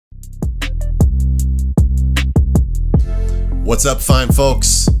What's up, fine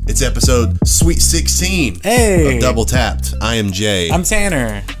folks? It's episode Sweet 16 of Double Tapped. I am Jay. I'm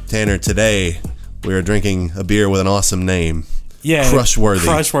Tanner. Tanner, today we are drinking a beer with an awesome name. Yeah, Crushworthy.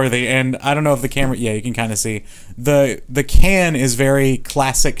 Crushworthy, and I don't know if the camera. Yeah, you can kind of see the can is very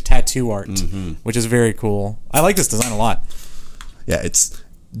classic tattoo art, which is very cool. I like this design a lot. Yeah, it's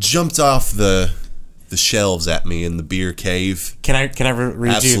jumped off the shelves at me in the beer cave. Can I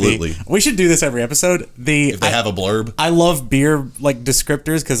read Absolutely. you? We should do this every episode. If they have a blurb. I love beer like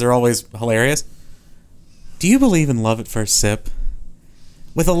descriptors because they're always hilarious. Do you believe in love at first sip?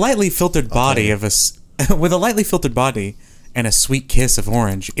 With a lightly filtered body with a lightly filtered body and a sweet kiss of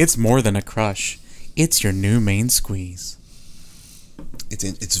orange, it's more than a crush. It's your new main squeeze.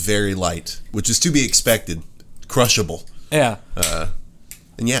 It's very light, which is to be expected. Crushable. Yeah.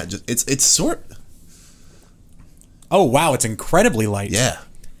 And yeah, it's sort. Oh wow, it's incredibly light. Yeah.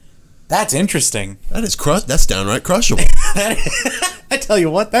 That's interesting. That's downright crushable. I tell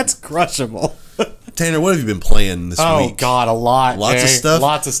you what, that's crushable. Tanner, what have you been playing this week? Oh God, a lot. Lots of stuff.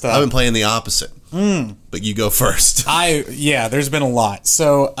 Lots of stuff. I've been playing the opposite. But you go first. There's been a lot.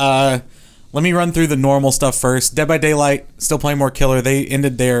 So let me run through the normal stuff first. Dead by Daylight, still playing more Killer. They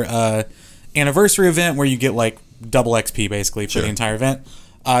ended their anniversary event where you get like double XP basically for the entire event.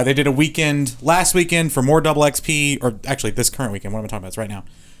 They did a last weekend for more double XP, or actually this current weekend. What am I talking about? It's right now.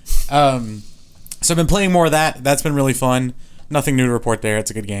 So I've been playing more of that. That's been really fun. Nothing new to report there.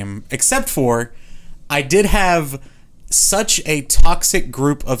 It's a good game. Except for, I did have such a toxic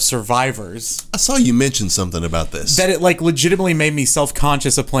group of survivors. I saw you mention something about this. That it like legitimately made me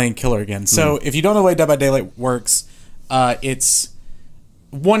self-conscious of playing Killer again. So if you don't know the way Dead by Daylight works, it's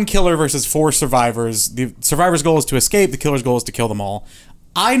one killer versus 4 survivors. The survivor's goal is to escape. The killer's goal is to kill them all.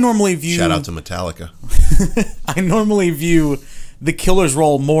 I normally view... Shout out to Metallica. I normally view the killer's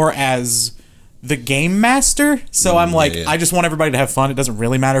role more as the game master. So I'm like, I just want everybody to have fun. It doesn't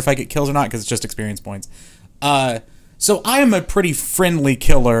really matter if I get kills or not because it's just experience points. So I am a pretty friendly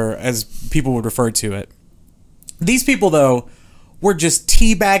killer, as people would refer to it. These people, though, were just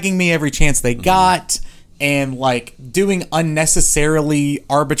teabagging me every chance they got and, like, doing unnecessarily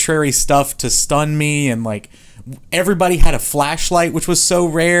arbitrary stuff to stun me, and, like, everybody had a flashlight, which was so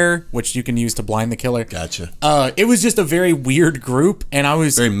rare, which you can use to blind the killer. Gotcha. It was just a very weird group, and I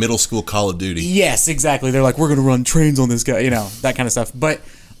was... Very middle school Call of Duty. Yes, exactly. They're like, we're going to run trains on this guy, you know, that kind of stuff. But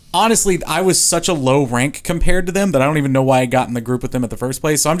honestly, I was such a low rank compared to them that I don't even know why I got in the group with them at the first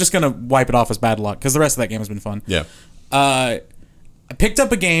place, so I'm just going to wipe it off as bad luck, because the rest of that game has been fun. Yeah. I picked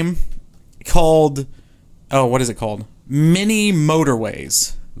up a game called... Oh, what is it called? Mini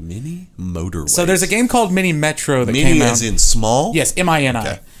Motorways. Mini Motorways. So there's a game called Mini Metro that came out. Mini as in small? Yes,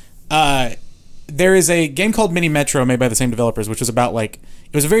 M-I-N-I. Okay. There is a game called Mini Metro made by the same developers, which was about like...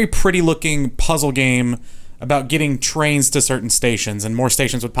 It was a very pretty looking puzzle game about getting trains to certain stations, and more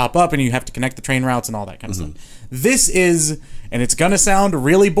stations would pop up and you have to connect the train routes and all that kind of stuff. This is, and it's gonna sound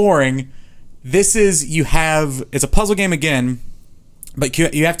really boring, it's a puzzle game again, but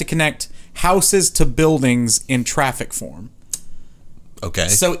you have to connect houses to buildings in traffic form. Okay.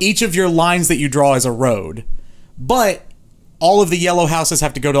 So each of your lines that you draw is a road, but all of the yellow houses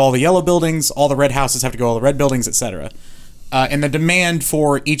have to go to all the yellow buildings, all the red houses have to go to all the red buildings, etc. And the demand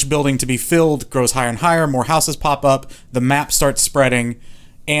for each building to be filled grows higher and higher. More houses pop up. The map starts spreading.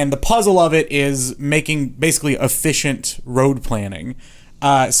 And the puzzle of it is making basically efficient road planning.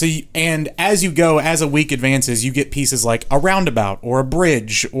 And as you go, as a week advances, you get pieces like a roundabout or a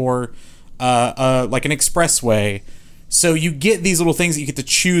bridge or like an expressway. So you get these little things that you get to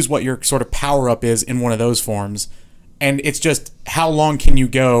choose what your sort of power-up is in one of those forms. And it's just how long can you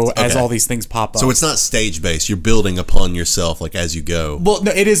go as all these things pop up. So it's not stage-based. You're building upon yourself like as you go. Well,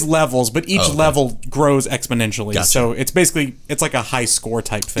 no, it is levels, but each level grows exponentially. Gotcha. So it's like a high score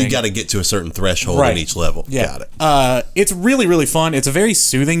type thing. You got to get to a certain threshold in each level. Yeah. Got it. It's really, really fun. It's a very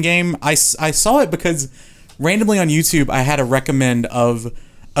soothing game. I saw it because randomly on YouTube I had a recommend of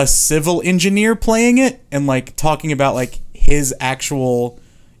a civil engineer playing it and like talking about like his actual...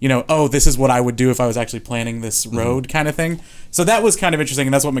 You know, oh, this is what I would do if I was actually planning this road kind of thing. So that was kind of interesting,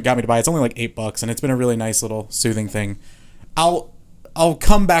 and that's what got me to buy it. It's only like $8, and it's been a really nice little soothing thing. I'll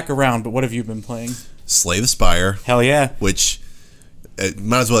come back around, but what have you been playing? Slay the Spire. Hell yeah. Which,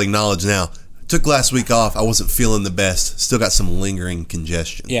 might as well acknowledge now, took last week off. I wasn't feeling the best. Still got some lingering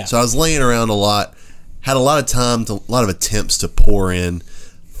congestion. Yeah. So I was laying around a lot. Had a lot of time, a lot of attempts to pour in.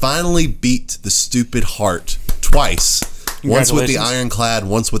 Finally beat the stupid heart twice. Once with the Ironclad,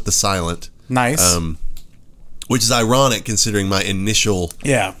 once with the Silent. Nice. Which is ironic considering my initial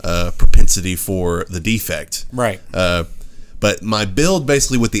propensity for the defect. Right. But my build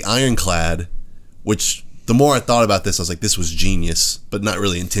basically with the Ironclad, which the more I thought about this, I was like, this was genius, but not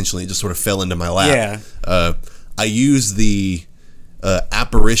really intentionally. It just sort of fell into my lap. Yeah. I used the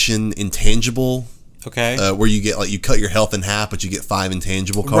apparition intangible. Okay. Where you get, like, you cut your health in half, but you get 5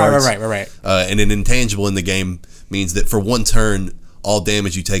 intangible cards. Right. And an intangible in the game means that for one turn, all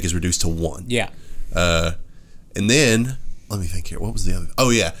damage you take is reduced to 1. Yeah. And then, let me think here. What was the other? Oh,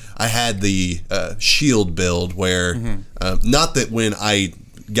 yeah. I had the shield build where, not that when I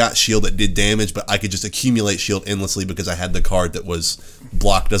got shield that did damage, but I could just accumulate shield endlessly because I had the card that was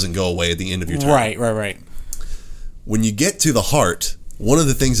block doesn't go away at the end of your turn. Right. When you get to the heart, one of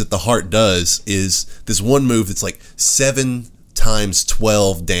the things that the heart does is this one move that's like 7 times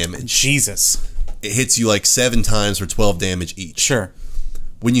 12 damage. Jesus. It hits you like 7 times for 12 damage each. Sure.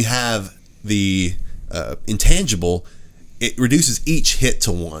 When you have the intangible, it reduces each hit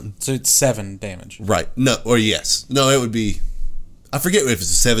to 1. So it's 7 damage. Right. No, or yes. No, it would be... I forget if it's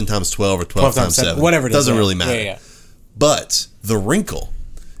 7 times 12 or 12 times 7. Whatever it is. Doesn't really matter. Yeah. But the wrinkle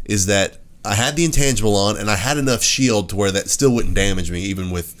is that I had the intangible on, and I had enough shield to where that still wouldn't damage me, even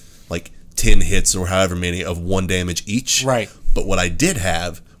with like 10 hits or however many of 1 damage each. Right. But what I did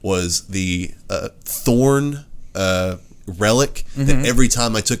have was the thorn relic that every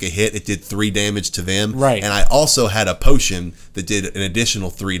time I took a hit, it did 3 damage to them. Right. And I also had a potion that did an additional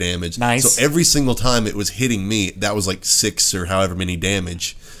 3 damage. Nice. So every single time it was hitting me, that was like 6 or however many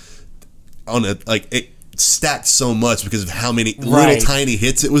damage. On a it stacked so much because of how many little tiny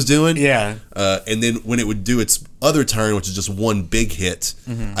hits it was doing. Yeah. And then when it would do its other turn, which is just 1 big hit,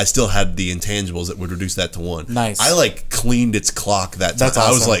 I still had the intangibles that would reduce that to 1. Nice. I like cleaned its clock that time. That's awesome.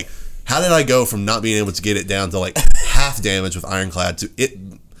 I was like, how did I go from not being able to get it down to like half damage with Ironclad to it?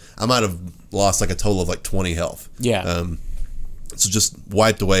 I might have lost like a total of like 20 health. Yeah. So just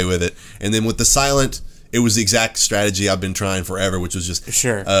wiped away with it. And then with the silent, it was the exact strategy I've been trying forever, which was just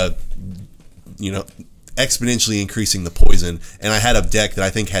exponentially increasing the poison. And I had a deck that I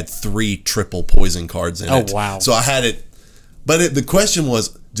think had 3 triple poison cards in it. Oh, wow. So I had it. But the question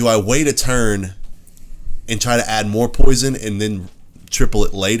was, do I wait a turn and try to add more poison and then triple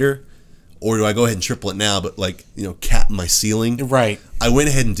it later? Or do I go ahead and triple it now, but cap my ceiling? Right. I went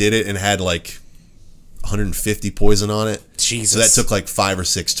ahead and did it and had like 150 poison on it. Jesus. So that took like 5 or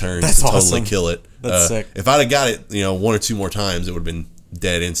 6 turns That's to awesome. totally kill it. That's sick. If I'd have got it, 1 or 2 more times, it would have been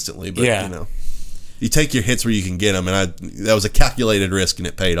dead instantly. But you take your hits where you can get them, and that was a calculated risk, and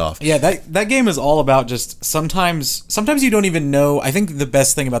it paid off. Yeah, that game is all about just sometimes you don't even know. I think the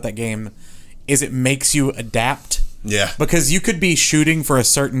best thing about that game is it makes you adapt. Yeah. Because you could be shooting for a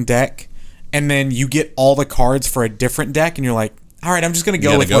certain deck, and then you get all the cards for a different deck, and you're like, all right, I'm just going to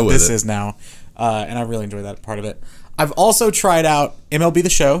go with what this is now. And I really enjoy that part of it. I've also tried out MLB The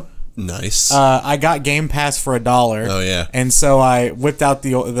Show. Nice. I got Game Pass for $1. Oh, yeah. And so I whipped out the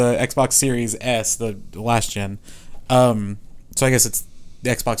Xbox Series S, the last gen. So I guess it's the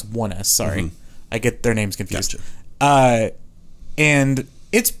Xbox One S, sorry. I get their names confused. Gotcha. And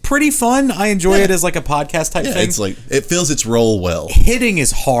it's pretty fun. I enjoy it as like a podcast type thing. It's like it fills its role well. Hitting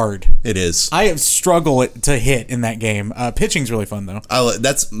is hard. It is. I struggle to hit in that game. Pitching's really fun though.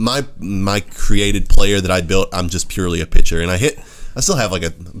 That's my created player that I built. I'm just purely a pitcher, and I still have like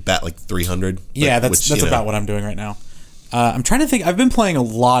a bat like 300. Yeah, that's about what I'm doing right now. I'm trying to think. I've been playing a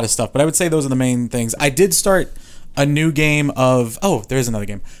lot of stuff, but I would say those are the main things. I did start a new game of. Oh, there is another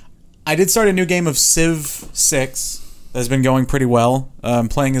game. I did start a new game of Civ 6. That's been going pretty well. I'm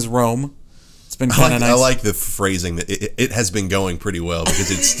playing as Rome. It's been kind of nice. I like the phrasing that it has been going pretty well because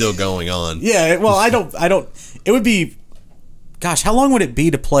it's still going on. Yeah, well, I don't. It would be, gosh, how long would it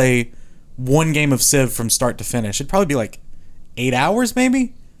be to play one game of Civ from start to finish? It'd probably be like 8 hours,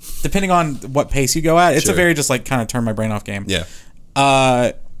 maybe, depending on what pace you go at. It's a very just like kind of turn my brain off game. Yeah.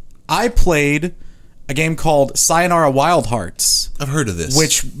 I played a game called Sayonara Wild Hearts. I've heard of this.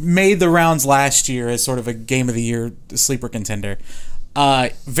 Which made the rounds last year as sort of a Game of the Year sleeper contender.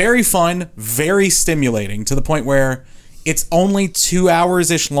 Very fun, very stimulating, to the point where it's only 2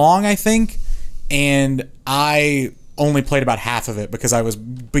 hours-ish long, I think, and I only played about half of it because I was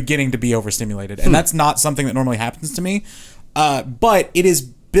beginning to be overstimulated. And that's not something that normally happens to me. But it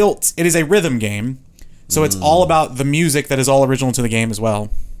is a rhythm game, so it's all about the music that is all original to the game as well.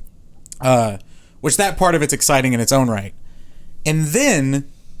 Which that part of it's exciting in its own right. And then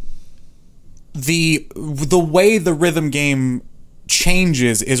the way the rhythm game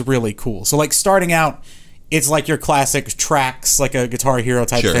changes is really cool. So like starting out, it's like your classic tracks, like a Guitar Hero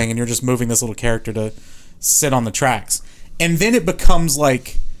type thing, and you're just moving this little character to sit on the tracks. And then it becomes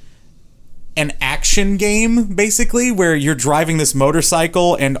like an action game, basically, where you're driving this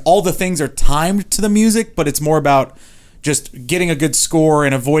motorcycle and all the things are timed to the music, but it's more about just getting a good score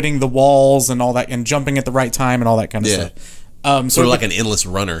and avoiding the walls and all that, and jumping at the right time and all that kind of stuff. Sort of like an endless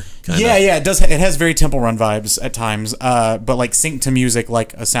runner. Yeah, it does. It has very Temple Run vibes at times, but like sync to music,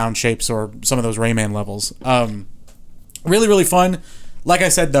 like a Sound Shapes or some of those Rayman levels. Really, really fun. Like I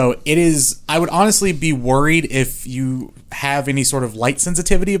said, though, it is. I would honestly be worried if you have any sort of light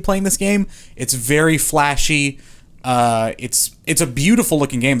sensitivity of playing this game. It's very flashy. It's a beautiful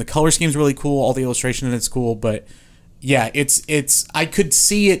looking game. The color scheme's really cool. All the illustration in it's cool, but yeah, it's. I could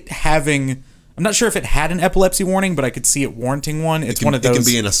see it having. I'm not sure if it had an epilepsy warning, but I could see it warranting one. It's one of those. It can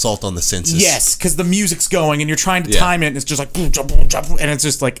be an assault on the senses. Yes, because the music's going and you're trying to time it, and it's just like boom, jump, boom, jump, and it's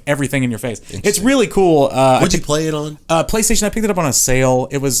just like everything in your face. It's really cool. What'd you play it on? PlayStation. I picked it up on a sale.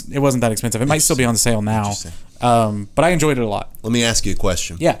 It wasn't that expensive. It might still be on sale now. But I enjoyed it a lot. Let me ask you a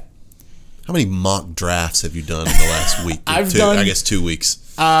question. Yeah. How many mock drafts have you done in the last week? I guess 2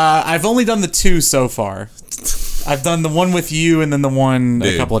 weeks. I've only done the 2 so far. I've done the one with you and then the one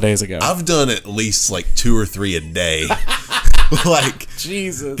a couple of days ago. I've done at least like 2 or 3 a day. Like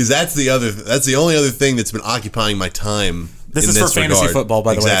Jesus, because that's the only other thing that's been occupying my time. This is for fantasy football,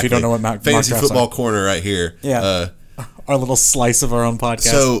 by the way. If you don't know what fantasy football corner right here. Yeah, our little slice of our own podcast.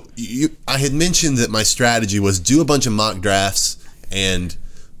 So I had mentioned that my strategy was do a bunch of mock drafts and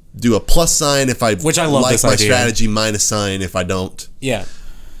do a plus sign if I like my strategy, minus sign if I don't. Yeah.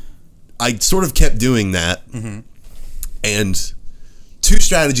 I sort of kept doing that, and 2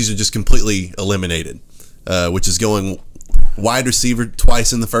 strategies are just completely eliminated, which is going wide receiver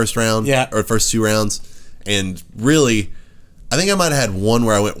twice in the first round, or first 2 rounds, and really, I think I might have had one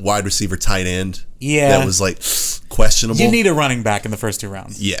where I went wide receiver tight end. Yeah, that was like questionable. You need a running back in the first 2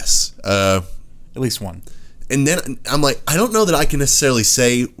 rounds. Yes, at least one. And then I'm like, I don't know that I can necessarily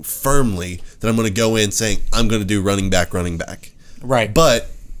say firmly that I'm going to go in saying I'm going to do running back. Right, but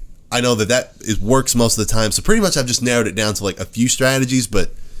I know that works most of the time. So pretty much I've just narrowed it down to like a few strategies.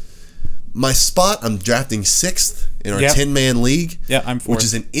 But my spot, I'm drafting 6th in our 10-man league. Yeah, I'm 4th. Which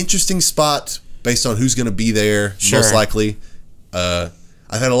is an interesting spot based on who's going to be there, most likely. I've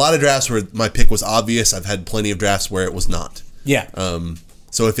had a lot of drafts where my pick was obvious. I've had plenty of drafts where it was not. Yeah.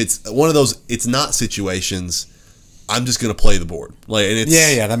 So if it's one of those it's not situations, I'm just going to play the board. Like, and it's,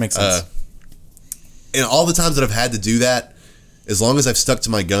 yeah, that makes sense. And all the times that I've had to do that, as long as I've stuck to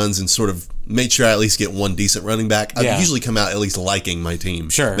my guns and sort of made sure I at least get one decent running back, I've usually come out at least liking my team.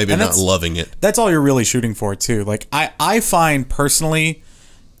 Sure. Maybe not loving it. That's all you're really shooting for, too. Like, I find, personally,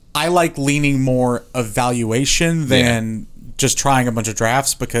 I like leaning more evaluation than just trying a bunch of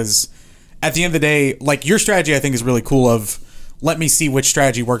drafts, because at the end of the day, like, your strategy, I think, is really cool of, let me see which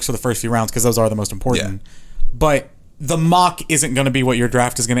strategy works for the first few rounds, because those are the most important. But the mock isn't going to be what your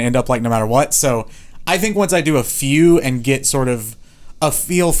draft is going to end up like no matter what, so I think once I do a few and get sort of a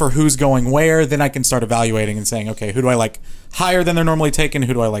feel for who's going where, then I can start evaluating and saying, okay, who do I like higher than they're normally taken?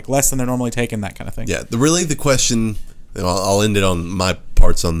 Who do I like less than they're normally taken? That kind of thing. Yeah, the question, I'll end it on my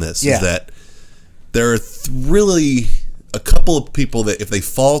parts on this, is that there are really a couple of people that if they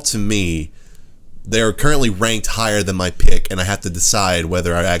fall to me, they're currently ranked higher than my pick, and I have to decide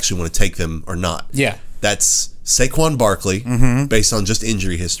whether I actually want to take them or not. Yeah. That's Saquon Barkley, based on just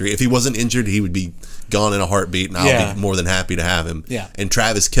injury history. If he wasn't injured, he would be gone in a heartbeat, and I'll be more than happy to have him. Yeah. And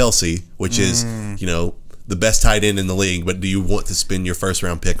Travis Kelce, which is, the best tight end in the league, but do you want to spend your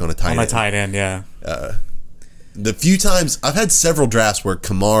first-round pick on a tight end? On a tight end, yeah. The few times, I've had several drafts where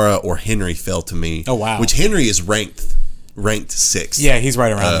Kamara or Henry fell to me. Oh, wow. Which Henry is ranked 6th. Yeah, he's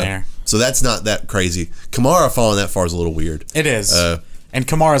right around there. So that's not that crazy. Kamara falling that far is a little weird. It is. And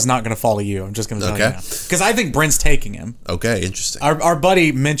Kamara's not going to follow you. I'm just going to tell you now. Because I think Brent's taking him. Okay, interesting. Our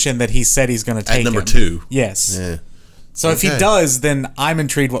buddy mentioned that he said he's going to take him. At number 2. Yes. Yeah. So if he does, then I'm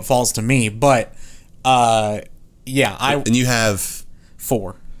intrigued what falls to me. But, And you have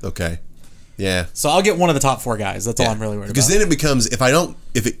 4. Okay. Yeah. So I'll get one of the top 4 guys. That's all I'm really worried about. Because then it becomes, if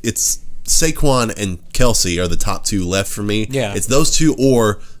it's Saquon and Kelce are the top 2 left for me. Yeah. It's those 2,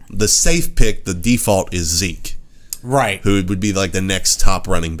 or the safe pick, the default is Zeke. Right. Who would be like the next top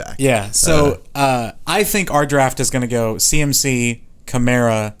running back. Yeah. So I think our draft is going to go CMC,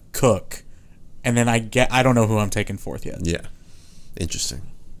 Kamara, Cook, and then I don't know who I'm taking 4th yet. Yeah. Interesting.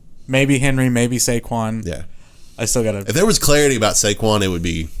 Maybe Henry, maybe Saquon. Yeah. I still got to... If there was clarity about Saquon, it would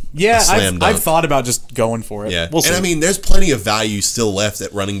be a slam dunk. I've thought about just going for it. Yeah. We'll see. And I mean, there's plenty of value still left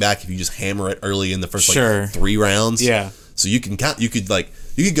at running back if you just hammer it early in the first 3 rounds. Yeah. So you can count. You could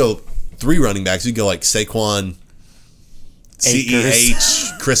go 3 running backs. You could go like Saquon,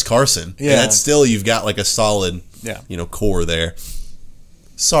 CEH, Chris Carson. Yeah. And that's still, you've got like a solid, core there.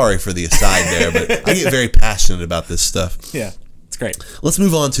 Sorry for the aside there, but I get very passionate about this stuff. Yeah. great. Let's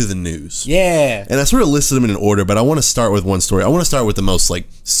move on to the news. Yeah. And I sort of listed them in an order, but I want to start with one story. I want to start with the most like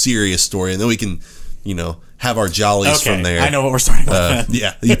serious story, and then we can, have our jollies from there. I know what we're starting with.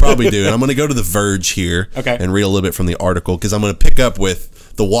 Yeah, you probably do. And I'm going to go to The Verge here and read a little bit from the article, because I'm going to pick up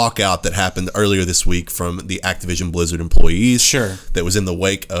with the walkout that happened earlier this week from the Activision Blizzard employees. Sure. That was in the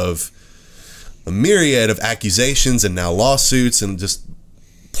wake of a myriad of accusations and now lawsuits and just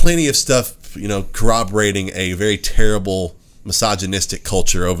plenty of stuff, corroborating a very terrible misogynistic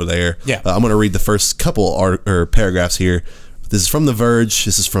culture over there. Yeah. I'm going to read the first couple paragraphs here. This is from The Verge.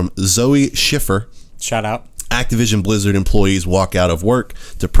 This is from Zoe Schiffer. Shout out. Activision Blizzard employees walk out of work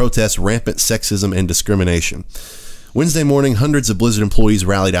to protest rampant sexism and discrimination. Wednesday morning, hundreds of Blizzard employees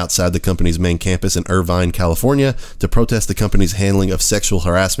rallied outside the company's main campus in Irvine, California, to protest the company's handling of sexual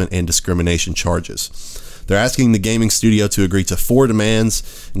harassment and discrimination charges. They're asking the gaming studio to agree to 4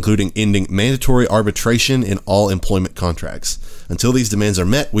 demands, including ending mandatory arbitration in all employment contracts. Until these demands are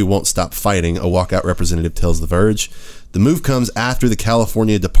met, we won't stop fighting, a walkout representative tells The Verge. The move comes after the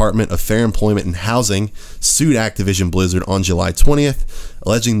California Department of Fair Employment and Housing sued Activision Blizzard on July 20th,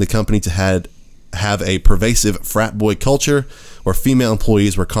 alleging the company to have a pervasive frat boy culture where female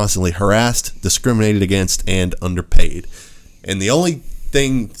employees were constantly harassed, discriminated against, and underpaid. And the only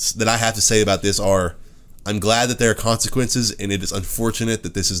things that I have to say about this are, I'm glad that there are consequences, and it is unfortunate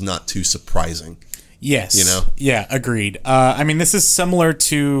that this is not too surprising. Yes. Yeah, agreed. I mean, this is similar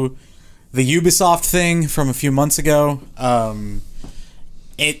to the Ubisoft thing from a few months ago.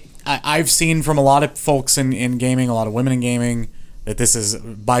 I've seen from a lot of folks in gaming, a lot of women in gaming, that this is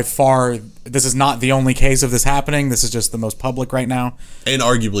by far, this is not the only case of this happening. This is just the most public right now. And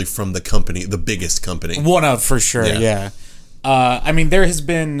arguably from the company, the biggest company. One of, for sure, yeah. I mean, there has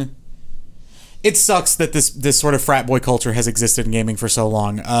been... It sucks that this sort of frat boy culture has existed in gaming for so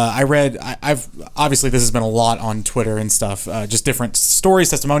long. I've obviously this has been a lot on Twitter and stuff, just different stories,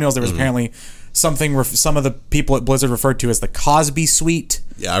 testimonials. There was apparently something some of the people at Blizzard referred to as the Cosby Suite.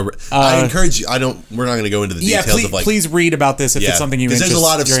 Yeah, I encourage you. We're not going to go into the details of please read about this if it's something you because there's a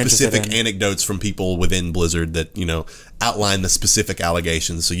lot of specific anecdotes from people within Blizzard that outline the specific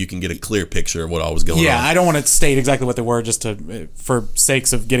allegations, so you can get a clear picture of what all was going on. Yeah, I don't want to state exactly what they were, just for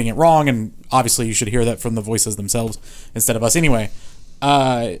sakes of getting it wrong, and obviously you should hear that from the voices themselves instead of us anyway.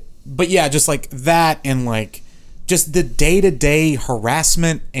 But yeah, just like that, and like just the day-to-day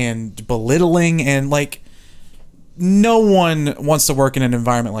harassment and belittling, and like no one wants to work in an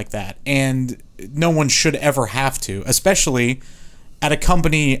environment like that, and no one should ever have to, especially at a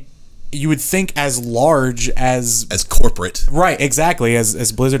company you would think as large as corporate. Right, exactly,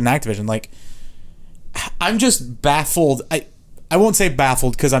 as Blizzard and Activision. Like, I'm just baffled. I won't say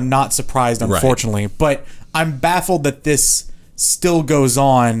baffled because I'm not surprised, unfortunately, but I'm baffled that this still goes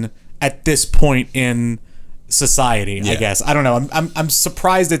on at this point in society, I guess. I don't know. I'm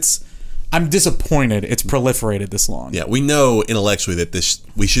surprised I'm disappointed it's proliferated this long. Yeah, we know intellectually that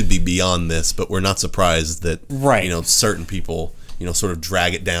we should be beyond this, but we're not surprised that certain people sort of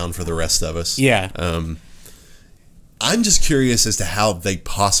drag it down for the rest of us. Yeah. I'm just curious as to how they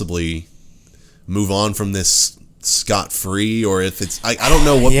possibly move on from this scot-free, or if it's I don't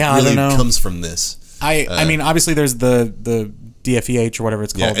know what really comes from this. I mean, obviously there's the DFEH or whatever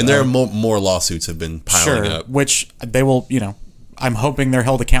it's called. Yeah, and there are more lawsuits have been piling up. Which they will, I'm hoping they're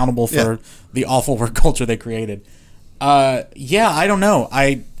held accountable for the awful work culture they created. Yeah, I don't know.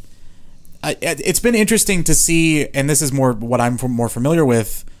 It's been interesting to see, and this is more what I'm more familiar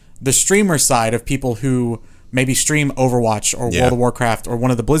with, the streamer side of people who maybe stream Overwatch or World of Warcraft or one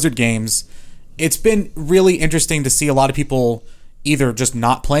of the Blizzard games. It's been really interesting to see a lot of people either just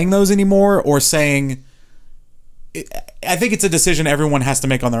not playing those anymore or saying... I think it's a decision everyone has to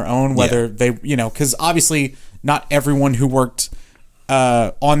make on their own, whether they, because obviously not everyone who worked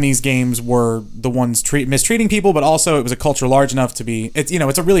on these games were the ones mistreating people, but also it was a culture large enough to be, it's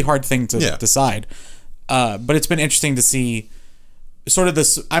a really hard thing to decide. But it's been interesting to see sort of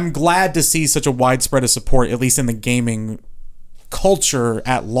this. I'm glad to see such a widespread of support, at least in the gaming culture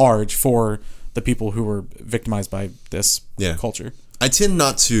at large, for the people who were victimized by this culture. I tend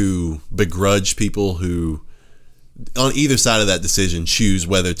not to begrudge people who, on either side of that decision, choose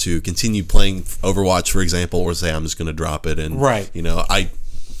whether to continue playing Overwatch, for example, or say I'm just going to drop it. And once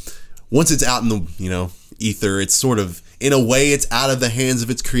it's out in the ether, it's sort of, in a way, it's out of the hands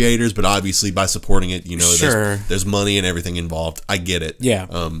of its creators. But obviously, by supporting it, there's money and everything involved. I get it. Yeah.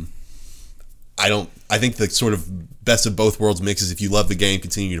 I think the sort of best of both worlds mix is if you love the game,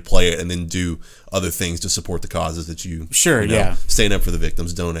 continue to play it, and then do other things to support the causes that you stand up for the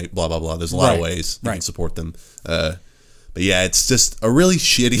victims, donate, blah blah blah. There's a lot of ways you can support them. But yeah, it's just a really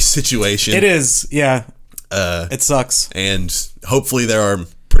shitty situation. It is, yeah. It sucks. And hopefully there are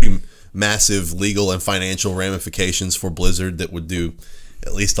pretty massive legal and financial ramifications for Blizzard that would do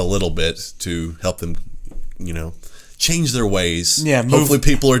at least a little bit to help them, change their ways. Yeah, hopefully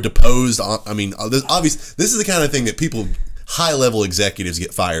people are deposed. I mean, obviously, this is the kind of thing that people, high-level executives,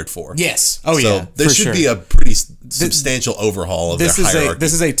 get fired for. Yes. Oh, so yeah. there should be a pretty substantial overhaul of their hierarchy.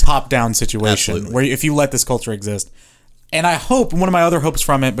 This is a top-down situation. Absolutely. Where if you let this culture exist. And I hope, one of my other hopes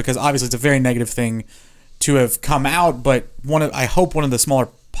from it, because obviously it's a very negative thing to have come out, but I hope one of the smaller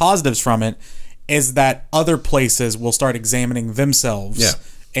positives from it is that other places will start examining themselves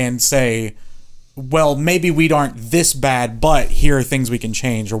and say, well, maybe we aren't this bad, but here are things we can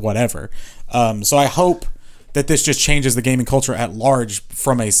change or whatever. So I hope that this just changes the gaming culture at large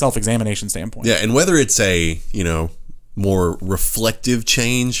from a self-examination standpoint. Yeah, and whether it's a, more reflective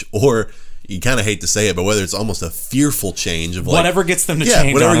change, or you kind of hate to say it, but whether it's almost a fearful change of whatever gets them to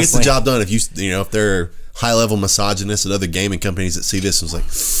change, whatever honestly. gets the job done. If if they're high-level misogynists at other gaming companies that see this and was like,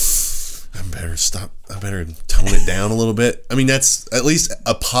 I better tone it down a little bit. I mean, that's at least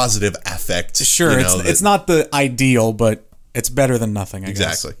a positive affect. Sure, it's not the ideal, but it's better than nothing, I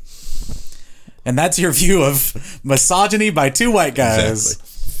guess. Exactly. And that's your view of Misogyny by two white guys. Exactly.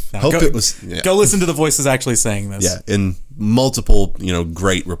 Now, Hope it was. Yeah. Go listen to the voices actually saying this. Yeah, and multiple,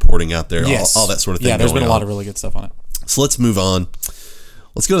 great reporting out there, Yes. all that sort of thing. Yeah, there's been a lot of really good stuff on it. So let's move on.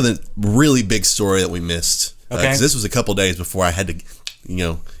 Let's go to the really big story that we missed. Okay. Because this was a couple days before I had to,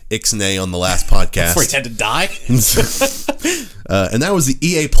 ixnay on the last podcast. Before he had to die? And that was the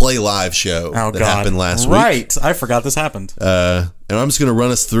EA Play Live show that happened last week. Right. I forgot this happened. And I'm just going to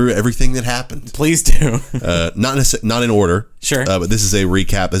run us through everything that happened. Please do. Not in order. Sure. But this is a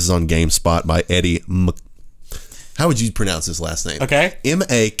recap. This is on GameSpot by Eddie How would you pronounce his last name? Okay.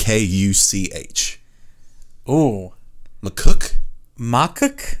 Makuch. Ooh. McCook?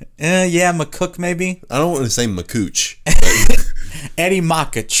 Makuk? Yeah, McCook maybe. I don't want to say Makuch. Eddie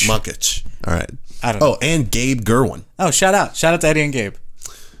Makuch. Makuch. All right. I don't know. Oh, and Gabe Gerwin. Oh, shout out to Eddie and Gabe.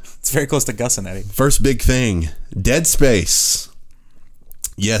 It's very close to Gus and Eddie. First big thing, Dead Space.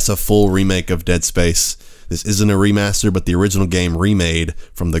 Yes, a full remake of Dead Space. This isn't a remaster, but the original game remade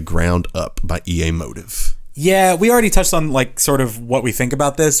from the ground up by EA Motive. Yeah, we already touched on sort of what we think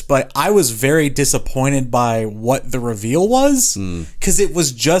about this, but I was very disappointed by what the reveal was, because it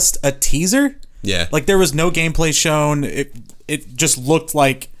was just a teaser. Yeah. There was no gameplay shown. It just looked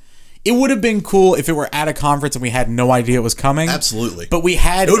like it would have been cool if it were at a conference and we had no idea it was coming. Absolutely. But we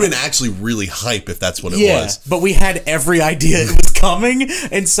had... It would have been actually really hype if that's what it was. But we had every idea it was coming,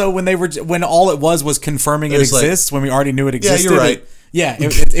 and so when all it was confirming it exists, when we already knew it existed... Yeah, you're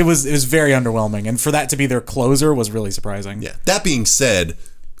right. It was very underwhelming, and for that to be their closer was really surprising. Yeah. That being said,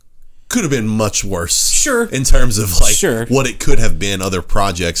 could have been much worse. Sure. In terms of Sure. what it could have been, other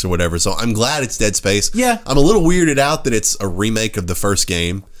projects or whatever. So I'm glad it's Dead Space. Yeah. I'm a little weirded out that it's a remake of the first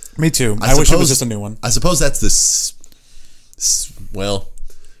game. Me too. I wish it was just a new one. I suppose that's well,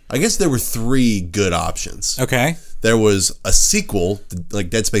 I guess there were three good options. Okay. There was a sequel,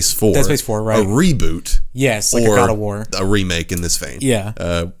 like Dead Space 4. Dead Space 4, right. A reboot. Yes, like or a God of War. A remake in this vein. Yeah.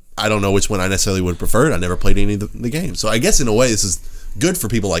 I don't know which one I necessarily would have preferred. I never played any of the games. So I guess in a way this is good for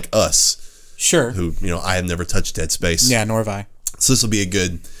people like us. Sure. Who, I have never touched Dead Space. Yeah, nor have I. So this will be a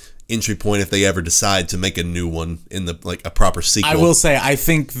good entry point if they ever decide to make a new one in the a proper sequel. I will say I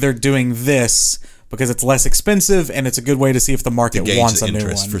think they're doing this because it's less expensive and it's a good way to see if the market wants a new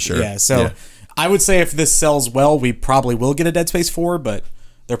one. For sure. Yeah, so I would say if this sells well, we probably will get a Dead Space 4, but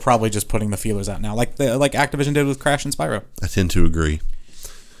they're probably just putting the feelers out now, like Activision did with Crash and Spyro. I tend to agree.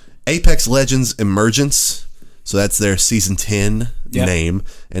 Apex Legends Emergence. So that's their Season 10 name,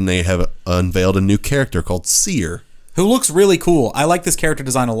 and they have unveiled a new character called Seer. Who looks really cool. I like this character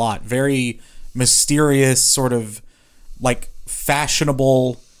design a lot. Very mysterious, sort of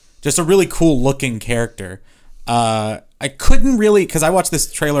fashionable, just a really cool looking character. I couldn't really, because I watched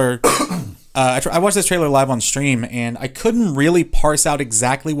this trailer. I watched this trailer live on stream, and I couldn't really parse out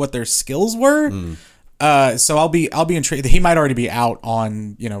exactly what their skills were. So I'll be intrigued. He might already be out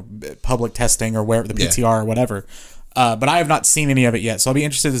on public testing or where the PTR or whatever. But I have not seen any of it yet, so I'll be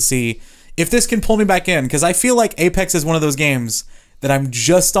interested to see if this can pull me back in, because I feel like Apex is one of those games that I'm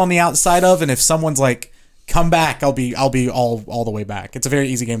just on the outside of, and if someone's like, come back, I'll be all the way back. It's a very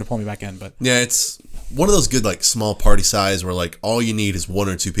easy game to pull me back in. But yeah, it's one of those good small party size where all you need is one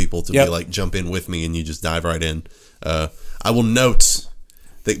or two people to be jump in with me and you just dive right in. I will note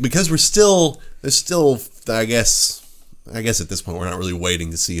that because there's still I guess at this point we're not really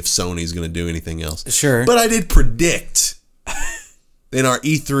waiting to see if Sony's going to do anything else. Sure. But I did predict in our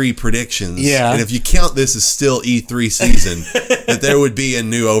E3 predictions. Yeah. And if you count this as still E3 season, that there would be a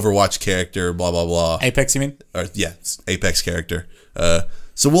new Overwatch character, blah, blah, blah. Apex, you mean? Or, yeah, Apex character.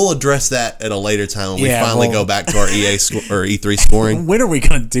 So we'll address that at a later time when we finally go back to our or E3 scoring. When are we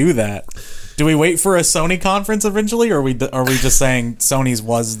going to do that? Do we wait for a Sony conference eventually, or are we just saying Sony's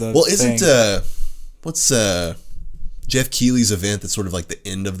was the isn't what's Jeff Keighley's event that's sort of like the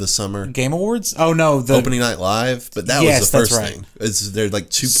end of the summer? Game Awards? Oh no, the Opening Night Live, but that was the first thing. Is there like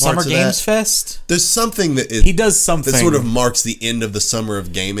two Summer parts of Games that? Fest? There's something that he does something that sort of marks the end of the summer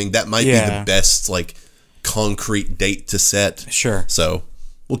of gaming. That might be the best like concrete date to set. Sure. So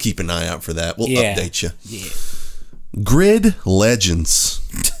we'll keep an eye out for that. We'll update you. Yeah. Grid Legends,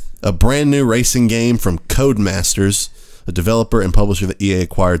 a brand new racing game from Codemasters, a developer and publisher that EA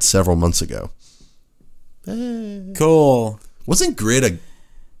acquired several months ago. Cool. Wasn't Grid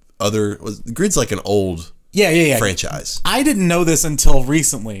Grid's like an old franchise. I didn't know this until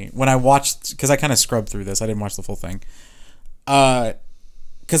recently when I watched, because I kind of scrubbed through this. I didn't watch the full thing.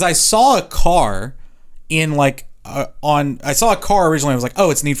 Because I saw a car in like I saw a car originally. I was like, oh,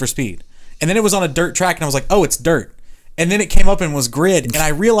 it's Need for Speed, and then it was on a dirt track, and I was like, oh, it's dirt, and then it came up and was Grid, and I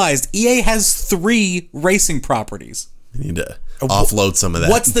realized EA has 3 racing properties. You need to offload some of that.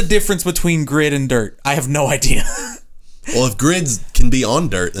 What's the difference between Grid and dirt? I have no idea. Well, if grids can be on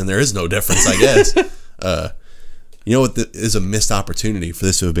dirt, then there is no difference, I guess. You know what is a missed opportunity for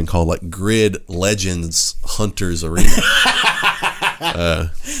this to have been called like Grid Legends Hunters Arena.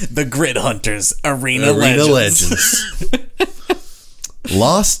 The Grid Hunters Arena Legends.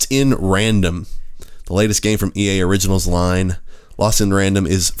 Lost in Random, the latest game from EA Originals line. Lost in Random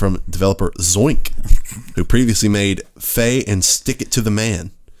is from developer Zoink, who previously made Faye and Stick It to the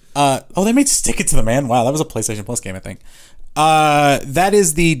Man. They made Stick It to the Man. Wow, that was a PlayStation Plus game, I think. That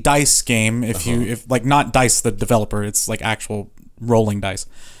is the dice game. If like not Dice the developer, it's like actual rolling dice.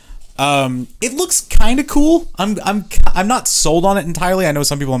 It looks kind of cool. I'm not sold on it entirely. I know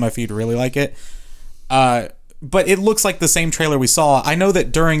some people on my feed really like it. But it looks like the same trailer we saw. I know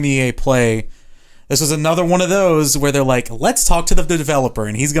that during the EA Play, this was another one of those where they're like, let's talk to the developer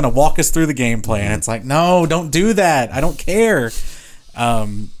and he's going to walk us through the gameplay. And it's like, no, don't do that. I don't care.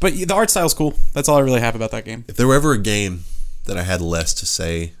 But the art style's cool. That's all I really have about that game. If there were ever a game that I had less to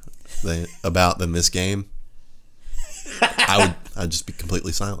say about than this game, I'd just be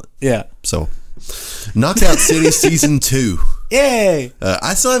completely silent. Yeah. So, Knockout City Season 2. Yay!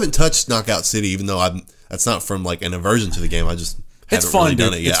 I still haven't touched Knockout City, even though that's not from like an aversion to the game. I just haven't really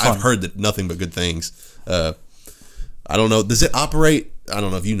done it yet. I've heard that nothing but good things. I don't know. Does it operate? I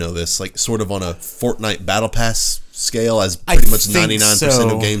don't know if you know this. Like sort of on a Fortnite Battle Pass scale, as pretty much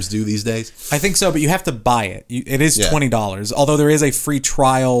 99% of games do these days. I think so, but you have to buy it. It is $20, although there is a free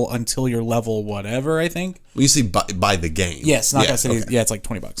trial until your level whatever. I think. When you say buy the game, yes, Knockout City. Okay. Yeah, it's like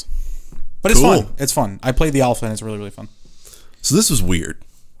 $20. But it's fun. It's fun. I played the alpha and it's really, really fun. So this was weird.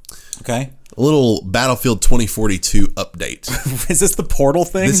 Okay. A little Battlefield 2042 update. Is this the Portal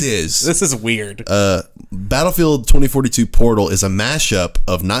thing? This is weird. Battlefield 2042 Portal is a mashup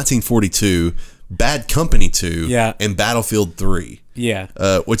of 1942, Bad Company 2, and Battlefield 3.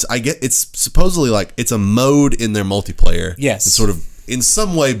 Yeah. Which I get, it's supposedly like, it's a mode in their multiplayer. Yes. It sort of, in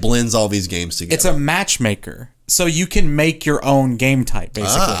some way, blends all these games together. It's a matchmaker. So you can make your own game type,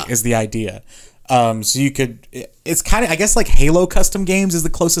 basically, is the idea. So you could, it's kind of, I guess like Halo custom games is the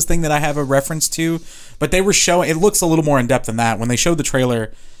closest thing that I have a reference to, but they were showing, it looks a little more in depth than that. When they showed the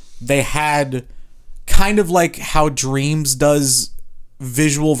trailer, they had kind of like how Dreams does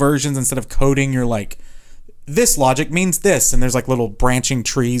visual versions. Instead of coding, you're like, this logic means this, and there's like little branching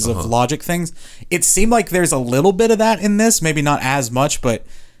trees of logic things. It seemed like there's a little bit of that in this, maybe not as much, but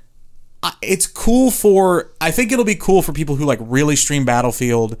it's cool I think it'll be cool for people who like really stream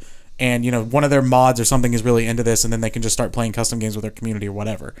Battlefield, and you know, one of their mods or something is really into this, and then they can just start playing custom games with their community or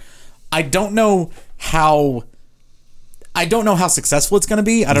whatever. I don't know how successful it's going to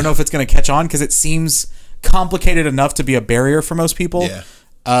be. I don't know if it's going to catch on, because it seems complicated enough to be a barrier for most people.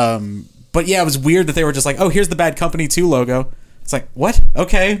 Yeah. But yeah, it was weird that they were just like, oh, here's the Bad Company 2 logo. It's like, what?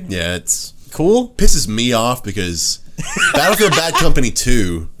 Okay. Yeah, it's cool. Pisses me off because Battlefield Bad Company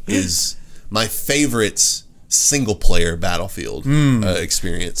 2 is my favorite single player Battlefield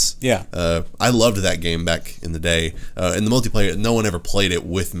experience. Yeah. I loved that game back in the day. In the multiplayer, no one ever played it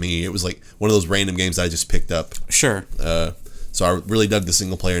with me. It was like one of those random games I just picked up. Sure. So I really dug the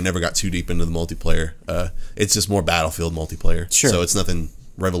single player, never got too deep into the multiplayer. It's just more Battlefield multiplayer. Sure. So it's nothing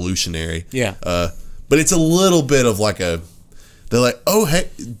revolutionary. Yeah. But it's a little bit of like they're like, oh, hey,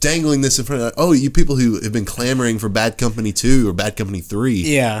 dangling this in front of, like, oh, you people who have been clamoring for Bad Company 2 or Bad Company 3.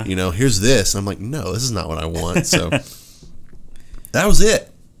 Yeah. You know, here's this. I'm like, no, this is not what I want. So That was it.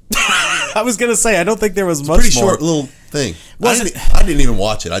 I was gonna say I don't think there was much Pretty more. short little thing. I didn't even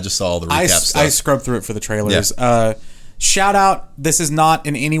watch it. I just saw all the recap stuff. I scrubbed through it for the trailers. Yeah. Shout out. This is not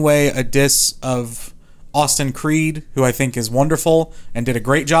in any way a diss of Austin Creed, who I think is wonderful and did a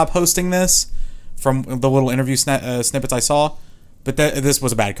great job hosting this from the little interview snippets I saw. But this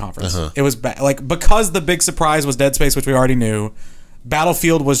was a bad conference. It was bad. Like, because the big surprise was Dead Space, which we already knew.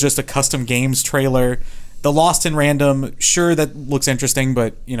 Battlefield was just a custom games trailer. The Lost in Random, sure, that looks interesting,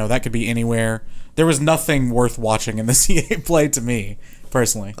 but, you know, that could be anywhere. There was nothing worth watching in the EA play to me,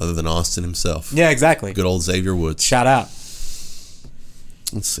 personally. Other than Austin himself. Yeah, exactly. Good old Xavier Woods. Shout out.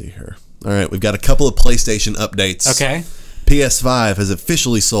 Let's see here. All right, we've got a couple of PlayStation updates. Okay. PS5 has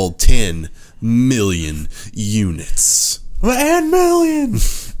officially sold 10 million units. And million!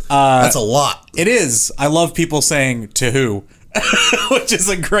 That's a lot. It is. I love people saying, to who? Which is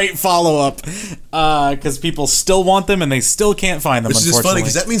a great follow-up. Because people still want them and they still can't find them, Which is just funny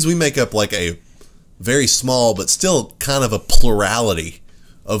because that means we make up like a very small but still kind of a plurality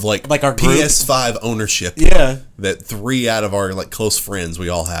of like our group? PS5 ownership. Yeah. That 3 out of our like close friends, we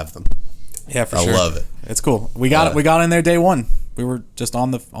all have them. Yeah, for sure. I love it. It's cool. We got it. We got in there day one. We were just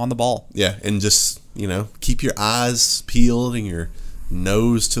on the ball. Yeah, and just, you know, keep your eyes peeled and your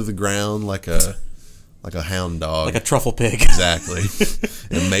nose to the ground like a hound dog. Like a truffle pig. Exactly.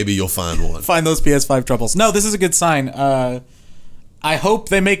 And maybe you'll find one. Find those PS5 truffles. No, this is a good sign. I hope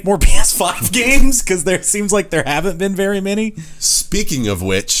they make more PS5 games, because there seems like there haven't been very many. Speaking of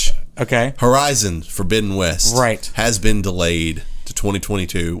which, okay, Horizon Forbidden West has been delayed to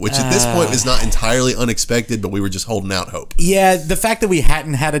 2022, which at this point is not entirely unexpected, but we were just holding out hope. Yeah, the fact that we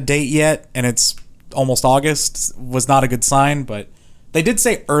hadn't had a date yet, and it's almost August, was not a good sign, but they did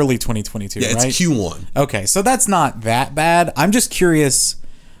say early 2022, yeah, right? It's Q1. Okay, so that's not that bad. I'm just curious,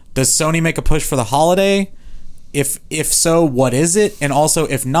 does Sony make a push for the holiday? If so, what is it? And also,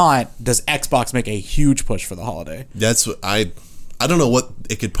 if not, does Xbox make a huge push for the holiday? That's what I don't know what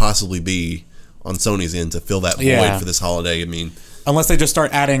it could possibly be on Sony's end to fill that void for this holiday. I mean, unless they just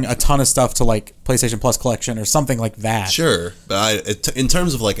start adding a ton of stuff to like PlayStation Plus Collection or something like that. Sure, but in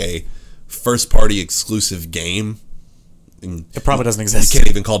terms of like a first-party exclusive game, it probably doesn't exist. You can't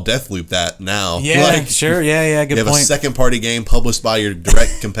even call Deathloop that now. Yeah, like, sure. Yeah, good point. You have a second-party game published by your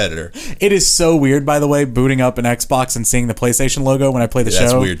direct competitor. It is so weird, by the way, booting up an Xbox and seeing the PlayStation logo when I play the show.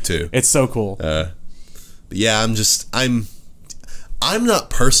 That's weird, too. It's so cool. But yeah, I'm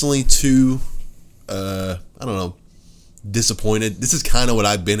not personally too, I don't know, disappointed. This is kind of what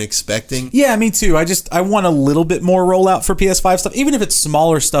I've been expecting. Yeah, me too. I want a little bit more rollout for PS5 stuff, even if it's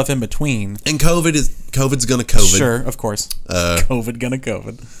smaller stuff in between. And COVID's gonna COVID. Sure, of course. COVID gonna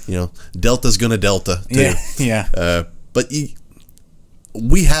COVID. You know, Delta's gonna Delta too. Yeah. But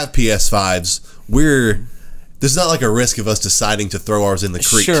we have PS5s. There's not like a risk of us deciding to throw ours in the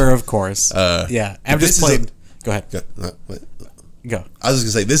creek. Sure, of course. Yeah, I've just played. Go ahead. Go. I was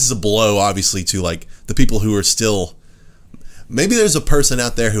gonna say, this is a blow, obviously, to like the people who are still. Maybe there's a person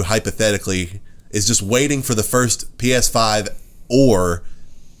out there who hypothetically is just waiting for the first PS5 or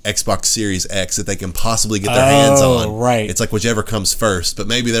Xbox Series X that they can possibly get their hands on. Right. It's like whichever comes first. But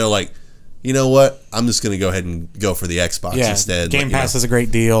maybe they're like, you know what? I'm just going to go ahead and go for the Xbox instead. Game Pass is a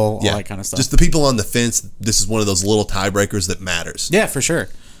great deal, all that kind of stuff. Just the people on the fence, this is one of those little tiebreakers that matters. Yeah, for sure.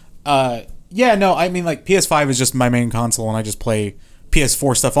 Yeah, no, I mean, like, PS5 is just my main console, and I just play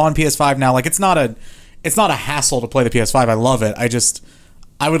PS4 stuff on PS5 now. Like, it's not a hassle to play the PS5. I love it.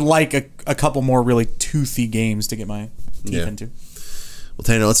 I would like a couple more really toothy games to get my teeth into. Well,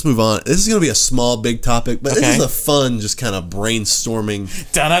 Tanner, let's move on. This is going to be a small, big topic, but this is a fun, just kind of brainstorming.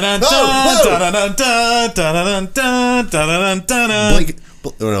 Blink.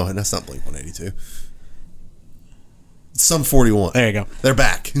 No, that's not Blink 182. It's Sum 41. There you go. They're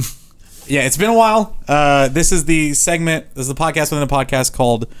back. Yeah, it's been a while. This is the segment. This is the podcast within a podcast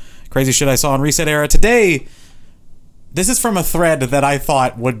called Crazy Shit I Saw on ResetEra. Today, this is from a thread that I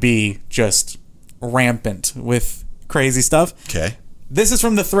thought would be just rampant with crazy stuff. Okay. This is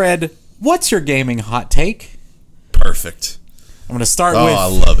from the thread, what's your gaming hot take? Perfect. I'm going to start with... Oh, I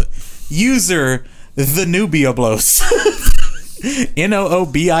love it. User the Nubiablos.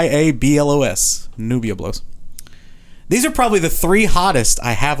 Noobiablos. Nubiablos. These are probably the 3 hottest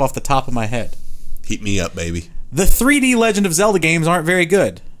I have off the top of my head. Heat me up, baby. The 3D Legend of Zelda games aren't very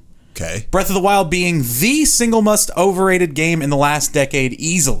good. Okay. Breath of the Wild being the single most overrated game in the last decade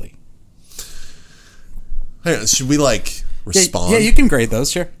easily. Hang on, should we respond? Yeah, you can grade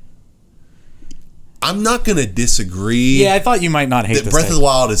those, sure. I'm not going to disagree. Yeah, I thought you might not hate this. Breath of the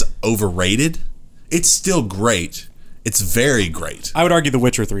Wild is overrated. It's still great. It's very great. I would argue The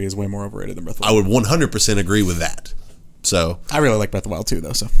Witcher 3 is way more overrated than Breath of the Wild. I would 100% agree with that. So I really like Breath of the Wild 2,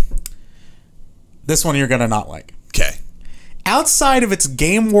 though. So this one you're gonna not like. okay. Outside of its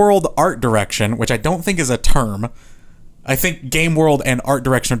game world art direction, which I don't think is a term. I think game world and art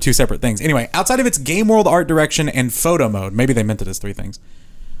direction are two separate things. Anyway, outside of its game world art direction and photo mode, maybe they meant it as three things,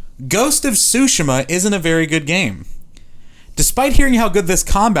 Ghost of Tsushima isn't a very good game. Despite hearing how good this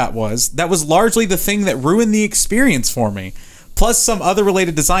combat was, that was largely the thing that ruined the experience for me. Plus some other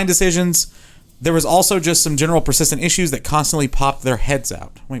related design decisions. There was also just some general persistent issues that constantly popped their heads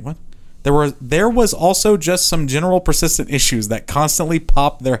out. Wait, what? There was also just some general persistent issues that constantly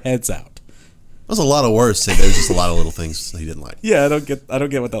popped their heads out. That was a lot of words. There was just a lot of little things he didn't like. Yeah, I don't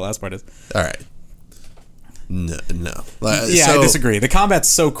get what that last part is. All right. No. I disagree. The combat's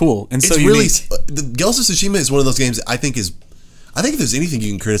so cool and so unique. The Ghost of Tsushima is one of those games that I think if there's anything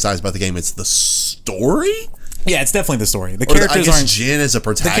you can criticize about the game, it's the story. Yeah, it's definitely the story. The characters aren't. Jin as a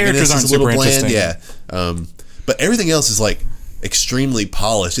protagonist is a little bland. Yeah, but everything else is like extremely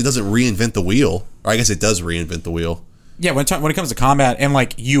polished. It doesn't reinvent the wheel, or I guess it does reinvent the wheel. Yeah, when it comes to combat and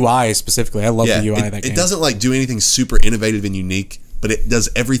like UI specifically, I love the UI of that game. It doesn't like do anything super innovative and unique, but it does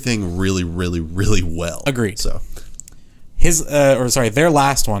everything really, really, really well. Agreed. So their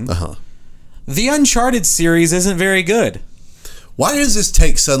last one. The Uncharted series isn't very good. Why does this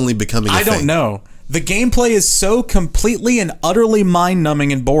take suddenly becoming a thing? I don't know. The gameplay is so completely and utterly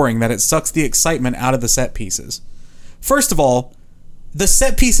mind-numbing and boring that it sucks the excitement out of the set pieces. First of all, the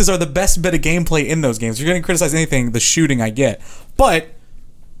set pieces are the best bit of gameplay in those games. If you're going to criticize anything, the shooting I get. But,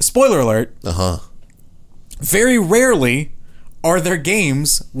 spoiler alert, very rarely are there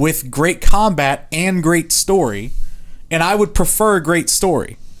games with great combat and great story, and I would prefer great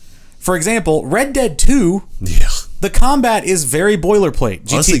story. For example, Red Dead 2, the combat is very